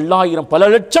வைத்தவர்கள் பல்லாயிரம் பல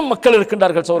லட்சம் மக்கள்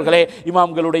இருக்கின்றார்கள். சோர்களே,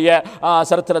 இமாம்களுடைய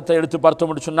சரித்திரத்தை எடுத்து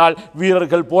பார்த்தோம் என்று சொன்னால்,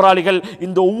 வீரர்கள் போராளிகள்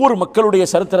இந்த ஒவ்வொரு மக்களுடைய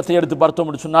சரித்திரத்தை எடுத்து பார்த்தோம்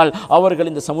என்று சொன்னால், அவர்கள்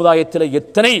இந்த சமுதாயத்தில்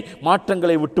எத்தனை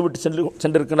மாற்றங்களை விட்டுவிட்டு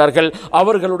சென்றிருக்கிறார்கள்.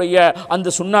 அவர்களுடைய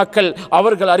அந்த சுன்னாக்கள்,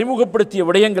 அவர்கள் அறிமுகப்படுத்திய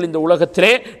விடயங்கள் இந்த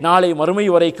உலகத்திலே நாளை மறுமை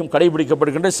வரைக்கும்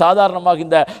கடைபிடிக்கப்படுகின்ற. சாதாரணமாக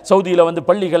இந்த சவுதியில் வந்து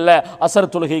பள்ளிகளில்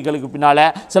அசர் தொழுகைகளுக்கு பின்னால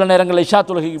சில நேரங்களில் இஷா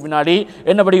தொழுகைக்கு பின்னாடி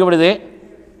என்ன படிக்கப்படுது?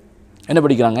 என்ன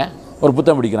படிக்கிறாங்க? ஒரு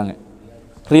புத்தகம் படிக்கிறாங்க,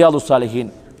 ரியாதுஸ்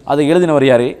சாலிஹீன். அதை எழுதினவர்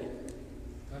யாரு?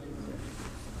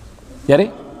 யாரு?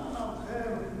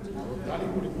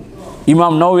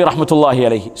 இமாம் நவவி ரஹ்மத்துல்லாஹி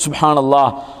அலைஹி.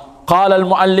 சுப்ஹானல்லாஹ். قال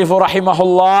المؤلف رحمه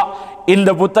الله. இந்த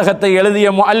புத்தகத்தை எழுதிய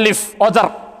முஅல்லிஃப்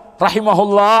ஆதர்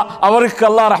ரஹிமஹுல்லாஹ், அவருக்கு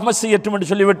அல்லாஹ் ரஹ்மத் செய்யட்டும் என்று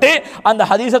சொல்லிவிட்டு அந்த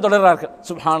ஹதீஸை தொடர்றார்கள்.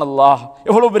 சுப்ஹானல்லாஹ்,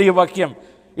 எவ்வளவு பெரிய பாக்கியம்!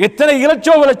 எத்தனை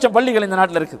லட்சம் பள்ளிகள் இந்த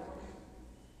நாட்டில் இருக்குது.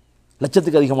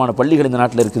 லட்சத்துக்கு அதிகமான பள்ளிகள் இந்த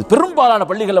நாட்டில் இருக்குது. பெரும்பாலான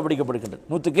பள்ளிகளில் படிக்கப்படுகின்றது.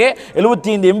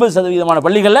 75-80%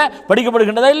 பள்ளிகளில்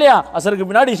படிக்கப்படுகின்றதா இல்லையா? அசருக்கு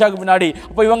பின்னாடி, இஷாக்கு பின்னாடி.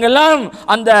 அப்போ இவங்க எல்லாம்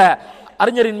அந்த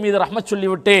அறிஞரின் மீது ரஹ்மத்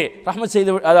சொல்லிவிட்டு, ரஹ்மத்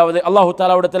செய்து, அதாவது அல்லாஹு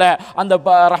தாலாவிடத்தில் அந்த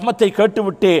ரஹ்மத்தை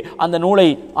கேட்டுவிட்டு அந்த நூலை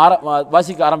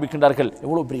வாசிக்க ஆரம்பிக்கின்றார்கள்.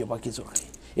 எவ்வளோ பெரிய பாக்கியம் சொல்கிறேன்,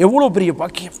 எவ்வளோ பெரிய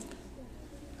பாக்கியம்!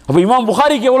 அப்போ இமாம்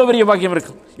புகாரிக்கு எவ்வளோ பெரிய பாக்கியம்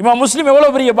இருக்கும், இமாம் முஸ்லிம் எவ்வளோ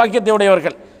பெரிய பாக்கியத்தை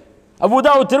உடையவர்கள், அபூ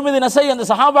தாவூத், திர்மிதி, நஸாயி, அந்த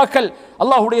சஹாபாக்கள்,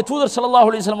 அல்லாஹ்வுடைய தூதர் ஸல்லல்லாஹு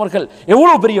அலைஹி வஸல்லம் அவர்கள்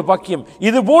எவ்வளவு பெரிய பாக்கியம்!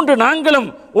 இது போன்று நாங்களும்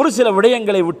ஒரு சில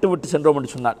விடயங்களை விட்டு சென்றோம்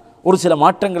என்று சொன்னால், ஒரு சில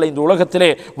மாற்றங்களை இந்த உலகத்திலே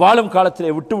வாழும்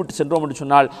காலத்திலே விட்டு சென்றோம் என்று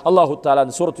சொன்னால், அல்லாஹு தஆலா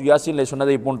அந்த சூரத்து யாசீனிலே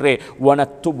சொன்னதை போன்றே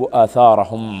வனக்துபு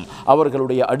ஆசாரஹும்,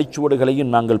 அவர்களுடைய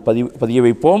அடிச்சுவடுகளையும் நாங்கள் பதிய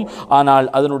வைப்போம். ஆனால்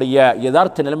அதனுடைய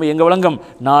யதார்த்த நிலைமை எங்கே விளங்கும்?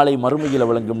 நாளை மறுமையில்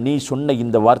விளங்கும். நீ சொன்ன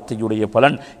இந்த வார்த்தையுடைய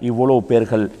பலன் இவ்வளோ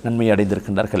பேர்கள் நன்மை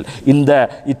அடைந்திருக்கின்றார்கள்,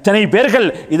 இத்தனை பேர்கள்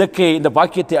இதற்கு இந்த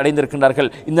பாக்கியத்தை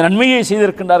அடைந்திருக்கின்றார்கள், இந்த நன்மையை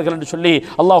செய்திருக்கின்றார்கள் என்று சொல்லி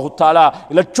அல்லாஹு தஆலா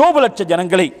லட்சோபலட்ச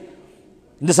ஜனங்களை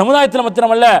இந்த சமுதாயத்தில்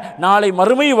மாத்திரமல்ல, நாளை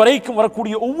மறுமை வரைக்கும்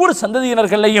வரக்கூடிய ஒவ்வொரு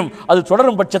சந்ததியினர்களையும் அது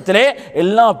தொடரும் பட்சத்திலே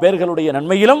எல்லா பேர்களுடைய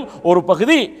நன்மையிலும் ஒரு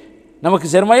பகுதி நமக்கு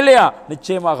சேருமா இல்லையா?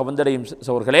 நிச்சயமாக வந்தடையும்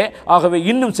சகோதரர்களே. ஆகவே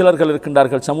இன்னும் சிலர்கள்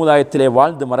இருக்கின்றார்கள், சமுதாயத்திலே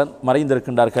வாழ்ந்து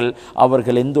மறைந்திருக்கின்றார்கள்,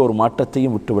 அவர்கள் எந்த ஒரு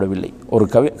மாற்றத்தையும் விட்டுவிடவில்லை. ஒரு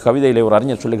கவிதையிலே ஒரு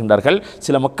அறிஞர் சொல்லுகின்றார்கள்,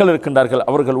 சில மக்கள் இருக்கின்றார்கள்,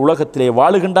 அவர்கள் உலகத்திலே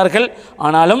வாழுகின்றார்கள்,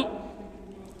 ஆனாலும்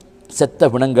செத்த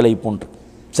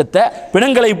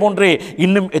பிணங்களை போன்றே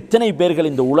இன்னும் எத்தனை பேர்கள்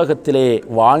இந்த உலகத்திலே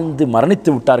வாழ்ந்து மரணித்து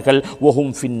விட்டார்கள்.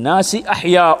 வஹும் ஃபின்னாசி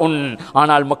அஹ்யாஉன்,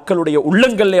 ஆனால் மக்களுடைய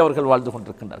உள்ளங்களிலே அவர்கள் வாழ்ந்து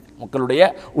கொண்டிருக்கின்றார்கள், மக்களுடைய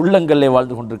உள்ளங்களிலே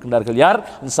வாழ்ந்து கொண்டிருக்கின்றார்கள். யார்?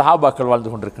 சஹாபாக்கள்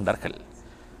வாழ்ந்து கொண்டிருக்கின்றார்கள்,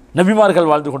 நபிமார்கள்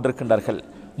வாழ்ந்து கொண்டிருக்கின்றார்கள்,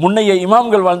 முன்னைய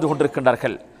இமாம்கள் வாழ்ந்து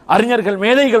கொண்டிருக்கின்றார்கள், அறிஞர்கள்,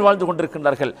 மேதைகள் வாழ்ந்து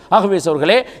கொண்டிருக்கின்றார்கள். ஆகவே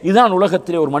சோர்களே, இதுதான்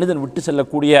உலகத்திலே ஒரு மனிதன் விட்டு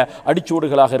செல்லக்கூடிய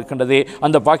அடிச்சூடுகளாக இருக்கின்றது.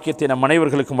 அந்த பாக்கியத்தை நம்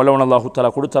அனைவர்களுக்கும் வல்லவன் அல்லாஹு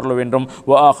தஆலா கொடுத்தருள வேண்டும்.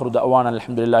 வ ஆகிரு தஅவானா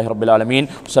அல்ஹம்துலில்லாஹி ரப்பில்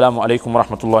ஆலமீன். அஸ்ஸலாமு அலைக்கும்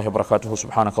வரஹ்மத்துல்லாஹி வபரகாத்துஹு.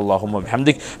 சுப்ஹானக்கல்லாஹும்ம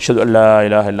வபிஹம்திக், அஷ்ஹது அல்லா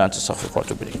இலாஹா இல்லா அன்த அஸ்தக்ஃபிருக வ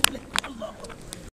அத்தூபு இலைக்.